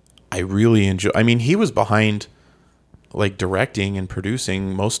I really enjoy. I mean, he was behind like directing and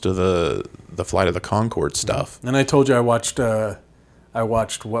producing most of the Flight of the Conchords stuff. And I told you I watched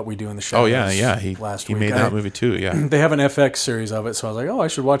What We Do in the Shadows. Oh yeah. He week. made that movie too. Yeah, They have an FX series of it, so I was like, oh, I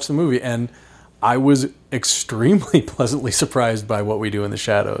should watch the movie, and I was extremely pleasantly surprised by What We Do in the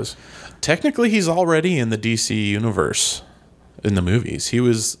Shadows. technically he's already in the DC universe in the movies. He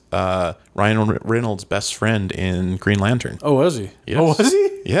was Ryan Reynolds' best friend in Green Lantern. Oh, was he? Yes. Oh, was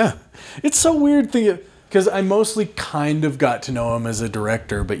he? Yeah. It's so weird thinking, because I mostly kind of got to know him as a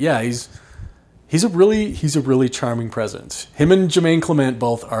director, but yeah, he's a really charming presence. Him and Jermaine Clement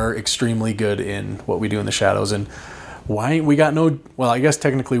both are extremely good in What We Do in the Shadows, and why ain't we got no? Well, I guess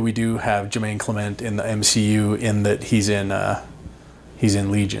technically we do have Jermaine Clement in the MCU in that he's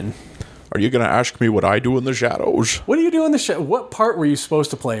in Legion. Are you going to ask me what I do in the shadows? What do you do in the What part were you supposed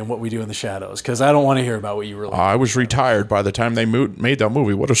to play in What We Do in the Shadows? Because I don't want to hear about what you really. I was retired by the time they made that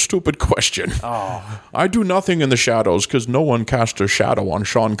movie. What a stupid question. Oh. I do nothing in the shadows because no one cast a shadow on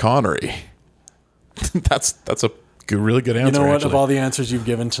Sean Connery. that's a really good answer. You know what? Actually. Of all the answers you've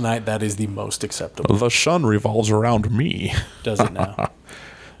given tonight, that is the most acceptable. The sun revolves around me. Does it now?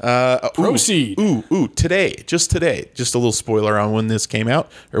 Proceed. Today, just a little spoiler on when this came out,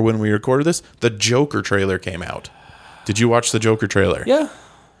 or when we recorded this, the Joker trailer came out. Did you watch the Joker trailer? Yeah.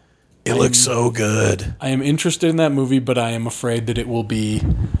 It looks so good. I am interested in that movie, but I am afraid that it will be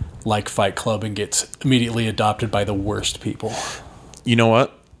like Fight Club and gets immediately adopted by the worst people. You know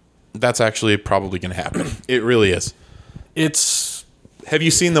what? That's actually probably going to happen. It really is. Have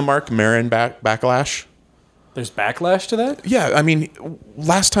you seen the Mark Maron backlash? There's backlash to that? Yeah, I mean,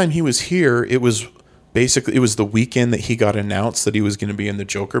 last time he was here, it was the weekend that he got announced that he was going to be in the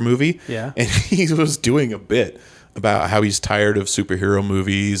Joker movie. Yeah. And he was doing a bit about how he's tired of superhero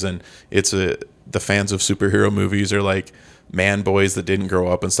movies, and the fans of superhero movies are like man boys that didn't grow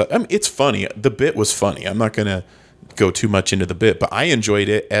up and stuff. I mean, it's funny. The bit was funny. I'm not going to go too much into the bit, but I enjoyed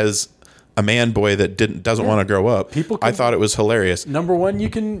it as a man boy that doesn't want to grow up. I thought it was hilarious. Number one, you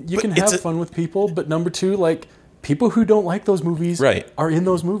can have fun with people, but number two, like, people who don't like those movies are in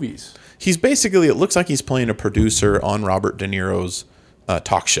those movies. He's basically, it looks like he's playing a producer on Robert De Niro's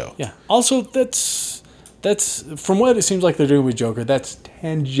talk show. Yeah. Also, that's from what it seems like they're doing with Joker, that's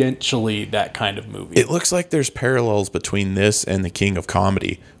tangentially that kind of movie. It looks like there's parallels between this and The King of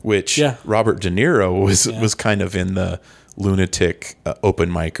Comedy, which Robert De Niro was kind of in the lunatic open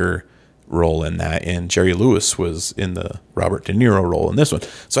micer role in that, and Jerry Lewis was in the Robert De Niro role in this one.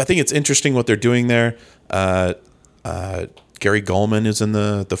 So I think it's interesting what they're doing there. Gary Gulman is in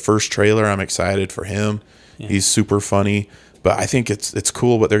the first trailer. I'm excited for him. Yeah. He's super funny, but I think it's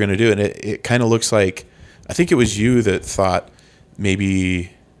cool what they're going to do, and it kind of looks like, I think it was you that thought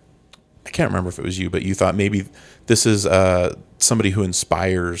maybe, I can't remember if it was you, but you thought maybe this is somebody who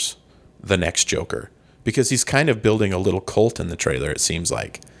inspires the next Joker, because he's kind of building a little cult in the trailer, it seems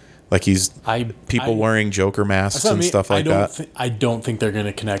like. Like people wearing Joker masks and stuff like that. I don't think they're going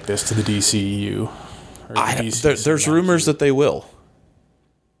to connect this to the DCEU. There's rumors that they will.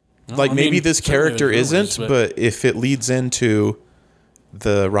 Maybe this character isn't, but if it leads into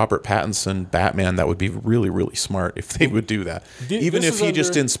the Robert Pattinson Batman, that would be really, really smart if they would do that. Even if he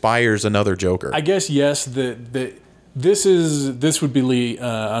just inspires another Joker. I guess, yes, this would be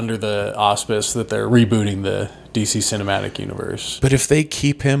under the auspice that they're rebooting the DC Cinematic Universe. But if they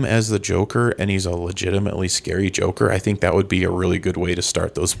keep him as the Joker and he's a legitimately scary Joker, I think that would be a really good way to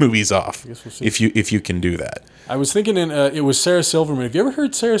start those movies off. We'll see. If you can do that. I was thinking, it was Sarah Silverman. Have you ever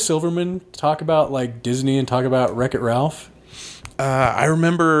heard Sarah Silverman talk about like Disney and talk about Wreck-It Ralph? I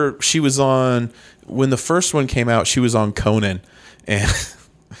remember she was on, when the first one came out, she was on Conan, and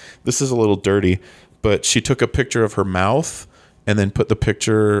this is a little dirty, but she took a picture of her mouth and then put the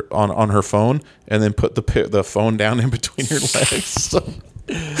picture on her phone, and then put the phone down in between her legs. And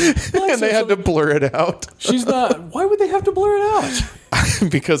they had to blur it out. She's not. Why would they have to blur it out?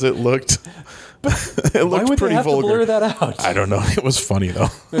 Because it looked pretty vulgar. Why would they have to blur that out? I don't know. It was funny though.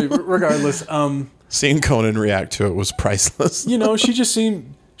 Regardless, seeing Conan react to it was priceless. She just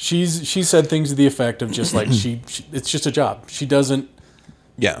seemed. She said things to the effect of just like it's just a job. She doesn't.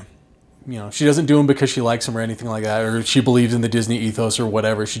 Yeah. She doesn't do them because she likes them or anything like that, or she believes in the Disney ethos or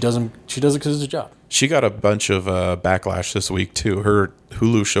whatever. She does it because it's a job. She got a bunch of backlash this week too. Her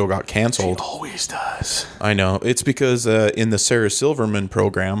Hulu show got canceled. She always does. I know. It's because in the Sarah Silverman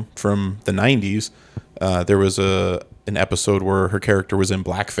program from the 90s, there was an episode where her character was in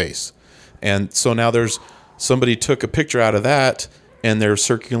blackface. And so now somebody took a picture out of that, and they're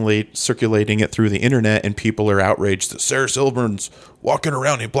circulating it through the internet, and people are outraged that Sarah Silverman's walking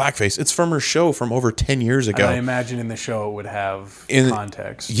around in blackface. It's from her show from over 10 years ago. And I imagine in the show it would have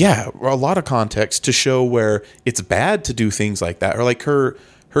context. Yeah, a lot of context to show where it's bad to do things like that. Or like her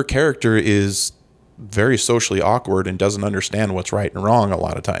character is very socially awkward and doesn't understand what's right and wrong a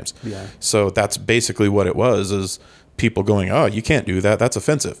lot of times. Yeah. So that's basically what it was, is people going, oh, you can't do that. That's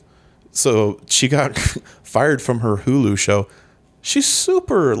offensive. So she got fired from her Hulu show. She's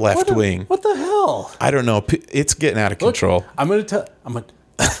super left-wing. What the hell? I don't know. It's getting out of control. Look, I'm going to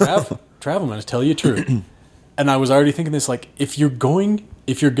tell you true. And I was already thinking this, like, if you're going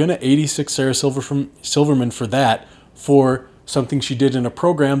to 86 Sarah Silverman for that, for something she did in a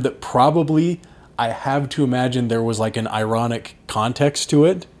program that probably, I have to imagine there was like an ironic context to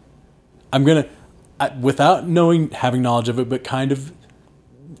it. I'm going to, without having knowledge of it, but kind of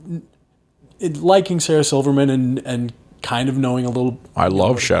liking Sarah Silverman and kind of knowing a little. I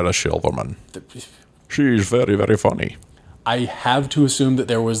love Sarah Silverman. She's very, very funny. I have to assume that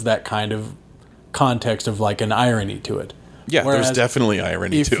there was that kind of context of like an irony to it. Yeah, there's definitely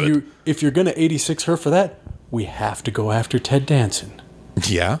irony to it. If you're going to 86 her for that, we have to go after Ted Danson.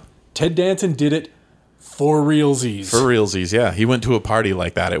 Yeah. Ted Danson did it for realsies. For realsies, yeah. He went to a party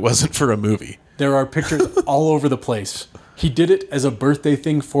like that. It wasn't for a movie. There are pictures all over the place. He did it as a birthday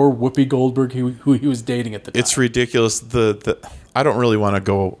thing for Whoopi Goldberg, who he was dating at the time. It's ridiculous. I don't really want to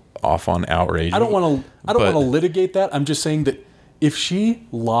go off on outrage. I don't want to litigate that. I'm just saying that if she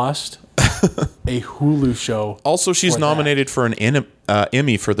lost a Hulu show. Also, she's for nominated for an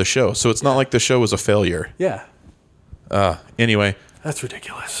Emmy for the show, so it's not like the show was a failure. Yeah. Anyway, That's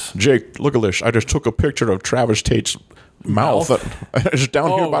ridiculous. Jake, look at this. I just took a picture of Travis Tate's mouth. It's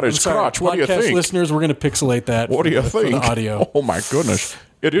down here by his crotch. What do you think? Listeners, we're going to pixelate that. What do you for think? the audio. Oh my goodness.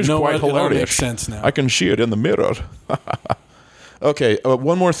 It is No, quite it all hilarious. makes sense now. I can see it in the mirror. Okay,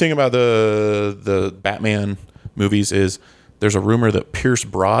 one more thing about the Batman movies is there's a rumor that Pierce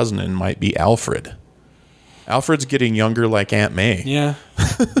Brosnan might be Alfred. Alfred's getting younger like Aunt May. Yeah.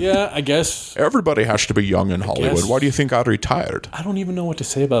 Yeah, I guess. Everybody has to be young in Hollywood. guess. Why do you think I retired? I don't even know what to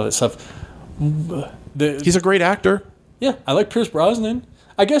say about that stuff. He's a great actor. Yeah, I like Pierce Brosnan.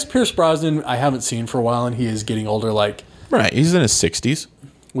 I guess Pierce Brosnan I haven't seen for a while, and he is getting older. Like, Right, he's in his 60s.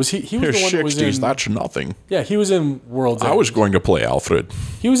 was he? He was His the one that was 60s, in. that's nothing. Yeah, he was in World's End. I was going to play Alfred.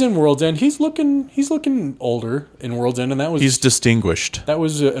 He was in World's End. He's looking older in World's End, and that was He's distinguished.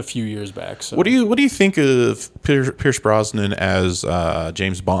 a few years back. So What do you think of Pierce Brosnan as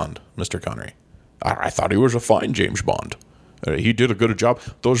James Bond, Mr. Connery? I thought he was a fine James Bond. He did a good job.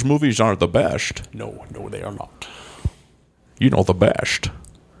 Those movies aren't the best. No, they are not. You know, the best.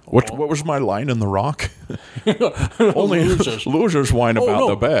 What was my line in The Rock? Only losers whine about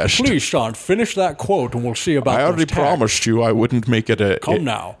the best. Please, Sean, finish that quote, and we'll see about. I already those tags. promised you I wouldn't make it Come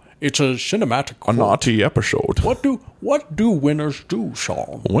now, it's a cinematic a quote. naughty episode. What do winners do,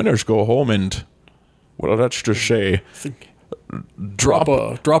 Sean? Winners go home and, well, let's just say, drop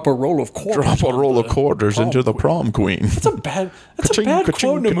Drop a roll of quarters. drop a on roll the of quarters prom into the queen. prom queen. That's a bad Ka-ching,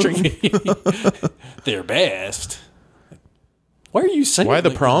 quote in a ka-ching, movie. They're best. Why are you saying? Why the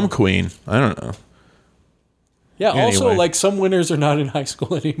like prom that? queen? I don't know. Yeah. Also, Anyway. like some winners are not in high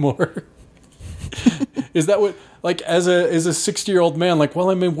school anymore. Is that what? Like as a 60-year-old man, like, well,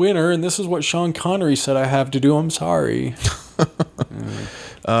 I'm a winner, and this is what Sean Connery said I have to do. I'm sorry.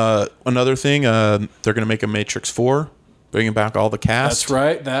 Another thing, they're going to make a Matrix 4, bringing back all the cast. That's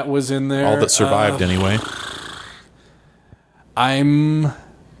right. That was in there. All that survived, anyway.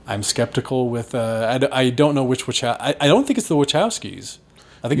 I'm skeptical with. I don't know which. I don't think it's the Wachowskis.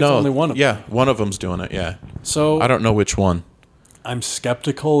 I think it's only one of them. Yeah, one of them's doing it, yeah. So I don't know which one. I'm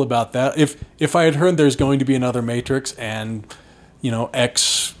skeptical about that. If I had heard there's going to be another Matrix and,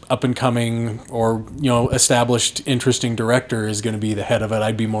 X up and coming or, established interesting director is going to be the head of it,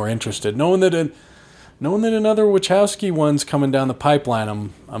 I'd be more interested. Knowing that another Wachowski one's coming down the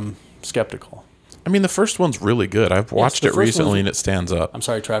pipeline, I'm skeptical. I mean, the first one's really good. I've watched the it first recently one's- and it stands up. I'm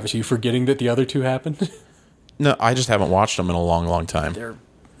sorry, Travis, are you forgetting that the other two happened? No, I just haven't watched them in a long, long time.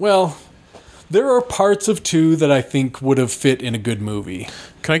 There are parts of 2 that I think would have fit in a good movie.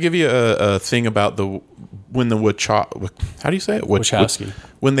 Can I give you a thing about how do you say it? Wachowski.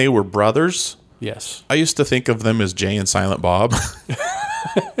 When they were brothers, Yes. I used to think of them as Jay and Silent Bob.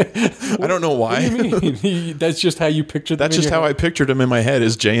 I don't know why. What do you mean? That's just how you pictured them. That's just how I pictured them in my head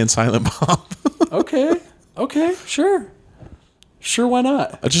as Jay and Silent Bob. Okay, sure. Sure, why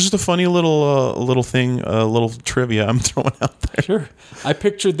not? Just a funny little thing, little trivia I'm throwing out there. Sure. I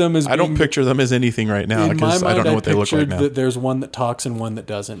pictured them as I don't picture them as anything right now in my because mind, I don't know what they look like pictured now. that there's one that talks and one that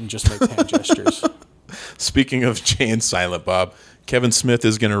doesn't and just makes hand gestures. Speaking of Jay and Silent Bob, Kevin Smith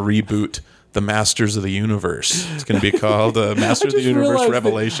is going to reboot the Masters of the Universe. It's going to be called Masters of the Universe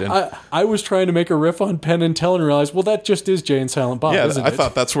Revelation. I was trying to make a riff on Penn and Teller and realized, well, that just is Jay and Silent Bob, Yeah, isn't I it?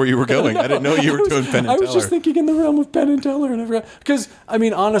 thought that's where you were going. I didn't know you were doing Penn and I Teller. was just thinking in the realm of Penn and Teller, and I forgot. Because, I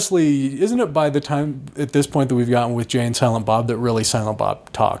mean, honestly, isn't it by the time at this point that we've gotten with Jay and Silent Bob that really Silent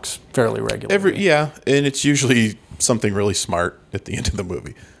Bob talks fairly regularly? Yeah, and it's usually something really smart at the end of the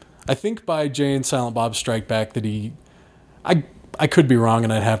movie. I think by Jay and Silent Bob Strike Back that I could be wrong,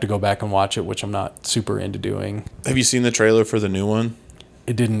 and I'd have to go back and watch it, which I'm not super into doing. Have you seen the trailer for the new one?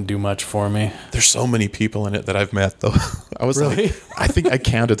 It didn't do much for me. There's so many people in it that I've met, though. I was Really? like, I think I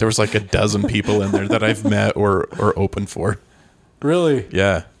counted. There was like a dozen people in there that I've met or opened for. Really?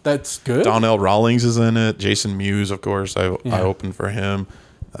 Yeah. That's good? Donnell Rawlings is in it. Jason Mewes, of course. I opened for him.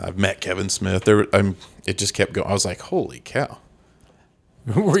 I've met Kevin Smith. It just kept going. I was like, holy cow.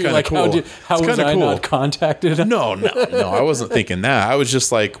 Were you kinda like, cool. how It's was kinda I cool. not contacted? No, I wasn't thinking that. I was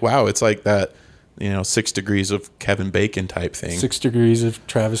just like, wow, it's like that, 6 degrees of Kevin Bacon type thing. 6 degrees of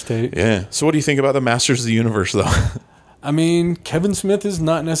Travis Tate. Yeah. So what do you think about the Masters of the Universe, though? I mean, Kevin Smith is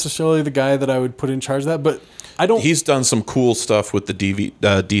not necessarily the guy that I would put in charge of that, but I don't... He's done some cool stuff with the DC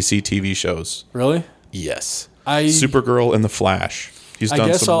TV shows. Really? Yes. I Supergirl and The Flash. He's done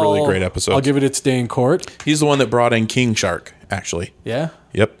guess some really great episodes. I'll give it its day in court. He's the one that brought in King Shark, actually. Yeah?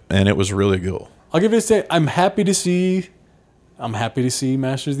 Yep, and it was really cool. I'll give it its day. I'm happy to see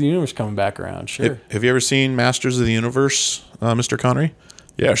Masters of the Universe coming back around. Sure. Have you ever seen Masters of the Universe, Mr. Connery?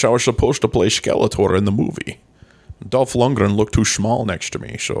 Yes, I was supposed to play Skeletor in the movie. Dolph Lundgren looked too small next to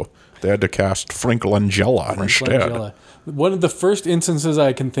me, so they had to cast Frank Langella instead. Langella. One of the first instances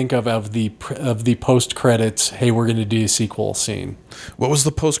I can think of the post credits, hey, we're going to do a sequel scene. What was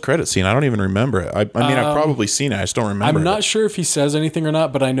the post-credit scene? I don't even remember it. I mean, I've probably seen it. I just don't remember I'm not it. sure if he says anything or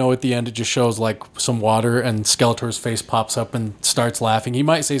not, but I know at the end it just shows like some water and Skeletor's face pops up and starts laughing. He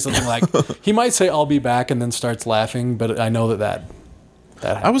might say something like, he might say, I'll be back, and then starts laughing, but I know that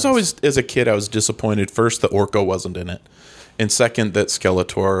happens. I was always, as a kid, I was disappointed. First, that Orko wasn't in it. And second, that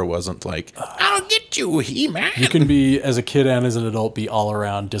Skeletor wasn't like, I'll get you, He-Man. You can be, as a kid and as an adult, be all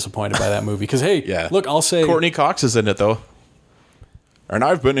around disappointed by that movie. Because, hey, look, I'll say... Courtney Cox is in it, though. And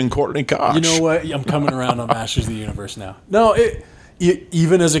I've been in Courtney Cox. You know what? I'm coming around on Masters of the Universe now. No,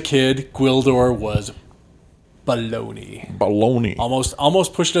 even as a kid, Gwildor was baloney. Baloney.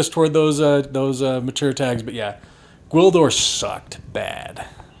 Almost pushed us toward those mature tags, but yeah. Gwildor sucked bad.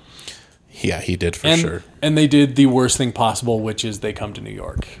 Yeah, he did for sure. And they did the worst thing possible, which is they come to New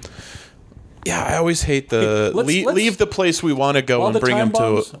York. Yeah, I always hate the leave the place we want to go and bring them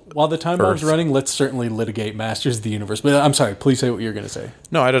to. While the time bomb's running, let's certainly litigate Masters of the Universe. But I'm sorry, please say what you're going to say.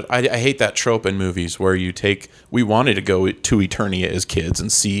 No, I hate that trope in movies where we wanted to go to Eternia as kids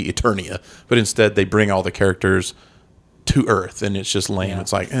and see Eternia, but instead they bring all the characters to Earth, and it's just lame. Yeah.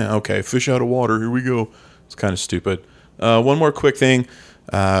 It's like, okay, fish out of water, here we go. It's kind of stupid. One more quick thing.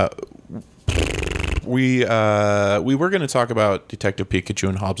 We were going to talk about Detective Pikachu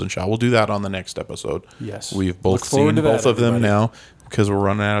and Hobbs and Shaw. We'll do that on the next episode. Yes. We've both seen both of them now because we're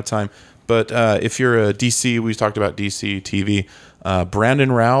running out of time. But if you're a DC, we talked about DC TV.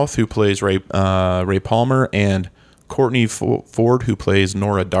 Brandon Routh, who plays Ray Palmer, and Courtney Ford, who plays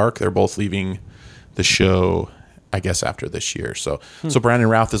Nora Dark, they're both leaving the show, I guess, after this year. So Brandon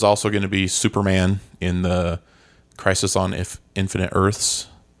Routh is also going to be Superman in the Crisis on Infinite Earths.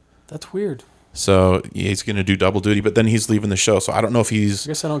 That's weird. So he's going to do double duty, but then he's leaving the show. So I don't know if he's. I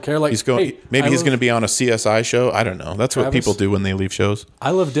guess I don't care. Like he's going. Hey, maybe he's going to be on a CSI show. I don't know. That's what people do when they leave shows.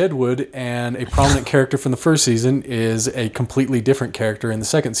 I love Deadwood, and a prominent character from the first season is a completely different character in the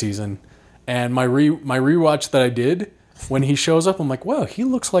second season. And my rewatch that I did, when he shows up, I'm like, wow, he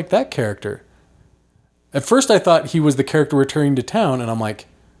looks like that character. At first, I thought he was the character returning to town, and I'm like,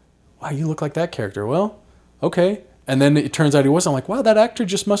 wow, you look like that character. Well, okay. And then it turns out he wasn't. I'm like, wow, that actor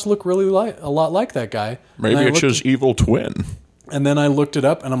just must look really a lot like that guy. Maybe it's his evil twin. And then I looked it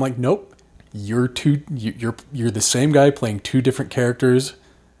up, and I'm like, nope, you're the same guy playing two different characters,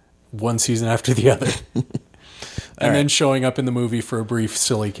 one season after the other, and then showing up in the movie for a brief,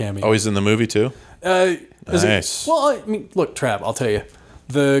 silly cameo. Oh, he's in the movie too. Nice. Well, I mean, look, Trav, I'll tell you,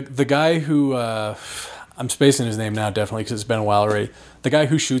 the guy who I'm spacing his name now, definitely because it's been a while already. The guy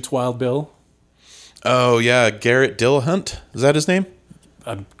who shoots Wild Bill. Oh, yeah. Garrett Dillahunt. Is that his name?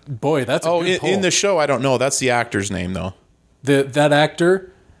 Boy, that's a good pull. In the show, I don't know. That's the actor's name, though. That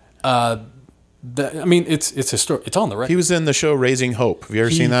actor, I mean, it's a story. It's on the record. He was in the show Raising Hope. Have you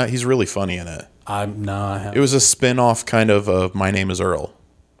ever seen that? He's really funny in it. No, I haven't. It was a spin-off kind of My Name is Earl.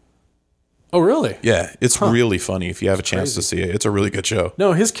 Oh, really? Yeah, it's really funny if you have a chance to see it. It's a really good show.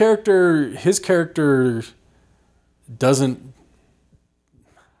 No, his character doesn't...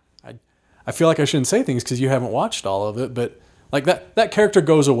 I feel like I shouldn't say things because you haven't watched all of it, but like that character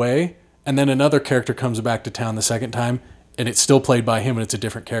goes away, and then another character comes back to town the second time, and it's still played by him, and it's a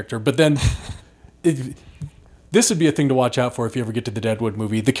different character. But then this would be a thing to watch out for if you ever get to the Deadwood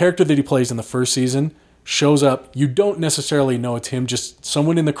movie. The character that he plays in the first season shows up. You don't necessarily know it's him. Just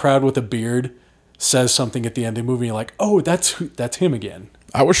someone in the crowd with a beard says something at the end of the movie. And you're like, oh, that's him again.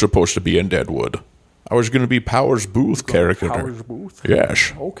 I was supposed to be in Deadwood. I was going to be Powers Booth character. Powers Booth?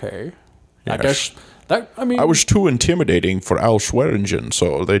 Yes. Okay. Yes. I guess that, I mean... I was too intimidating for Al Swearingen,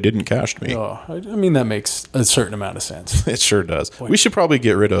 so they didn't cast me. Oh, I mean, that makes a certain amount of sense. It sure does. Boy. We should probably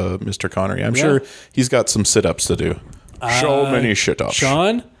get rid of Mr. Connery. I'm sure he's got some sit-ups to do. So many sit-ups.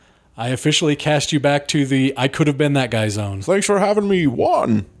 Sean, I officially cast you back to the I could have been that guy zone. Thanks for having me.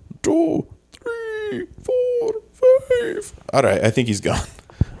 1, 2, 3, 4, 5. All right, I think he's gone.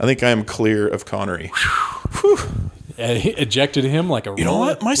 I think I am clear of Connery. Whew. He ejected him like a You know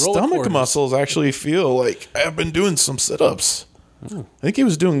what? My stomach muscles actually feel like I've been doing some sit-ups. I think he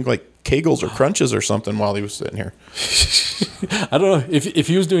was doing like Kegels or crunches or something while he was sitting here. I don't know. If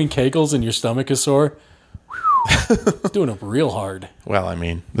he was doing Kegels and your stomach is sore, he's doing it real hard. Well, I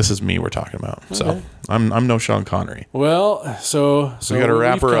mean, this is me we're talking about. Okay. So I'm no Sean Connery. Well, so we got to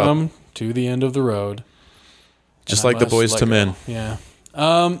wrap her up. To the end of the road. Just like the Boys to Men. Yeah.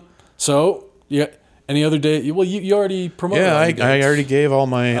 So, yeah. Any other day? Well, you already promoted. Yeah, I already gave all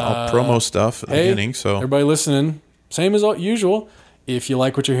my promo stuff at the beginning. So everybody listening, same as usual. If you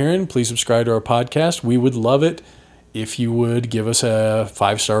like what you're hearing, please subscribe to our podcast. We would love it if you would give us a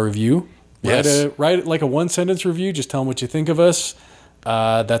 5-star review. Yes. Write like a 1-sentence review. Just tell them what you think of us.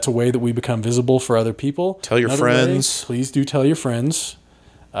 That's a way that we become visible for other people. Tell your friends. Please do tell your friends.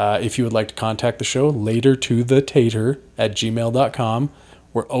 If you would like to contact the show, latertothetater@gmail.com.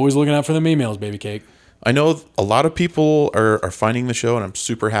 We're always looking out for them emails, baby cake. I know a lot of people are finding the show, and I'm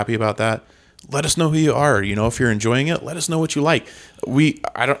super happy about that. Let us know who you are. You know, if you're enjoying it, let us know what you like.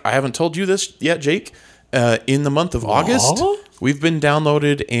 I haven't told you this yet, Jake. In the month of August, we've been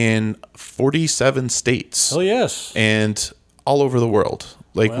downloaded in 47 states. Oh yes, and all over the world.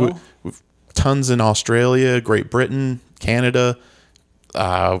 Like we've tons in Australia, Great Britain, Canada,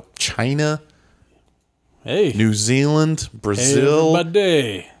 China, New Zealand, Brazil,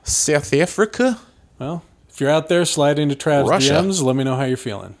 South Africa. Well, if you're out there, slide into Trav's Russia. DMs. Let me know how you're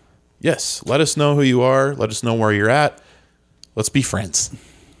feeling. Yes, let us know who you are. Let us know where you're at. Let's be friends.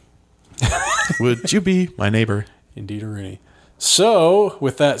 Would you be my neighbor? Indeed, Rooney. So,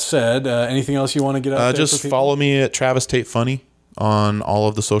 with that said, anything else you want to get out there? Just follow me at Travis Tate Funny on all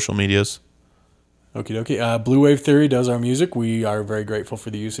of the social medias. Okie dokie. Blue Wave Theory does our music. We are very grateful for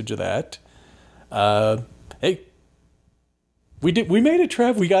the usage of that. Hey, we made it,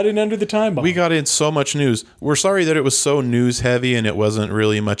 Trav. We got in under the time bomb. We got in so much news. We're sorry that it was so news heavy and it wasn't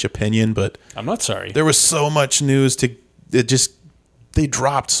really much opinion, but I'm not sorry. There was so much news they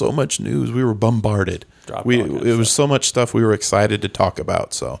dropped so much news. We were bombarded. It was so much stuff we were excited to talk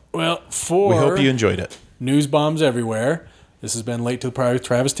about. So we hope you enjoyed it. News bombs everywhere. This has been Late to the Party with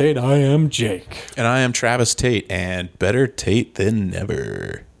Travis Tate. I am Jake. And I am Travis Tate, and better Tate than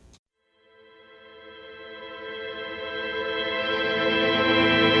never.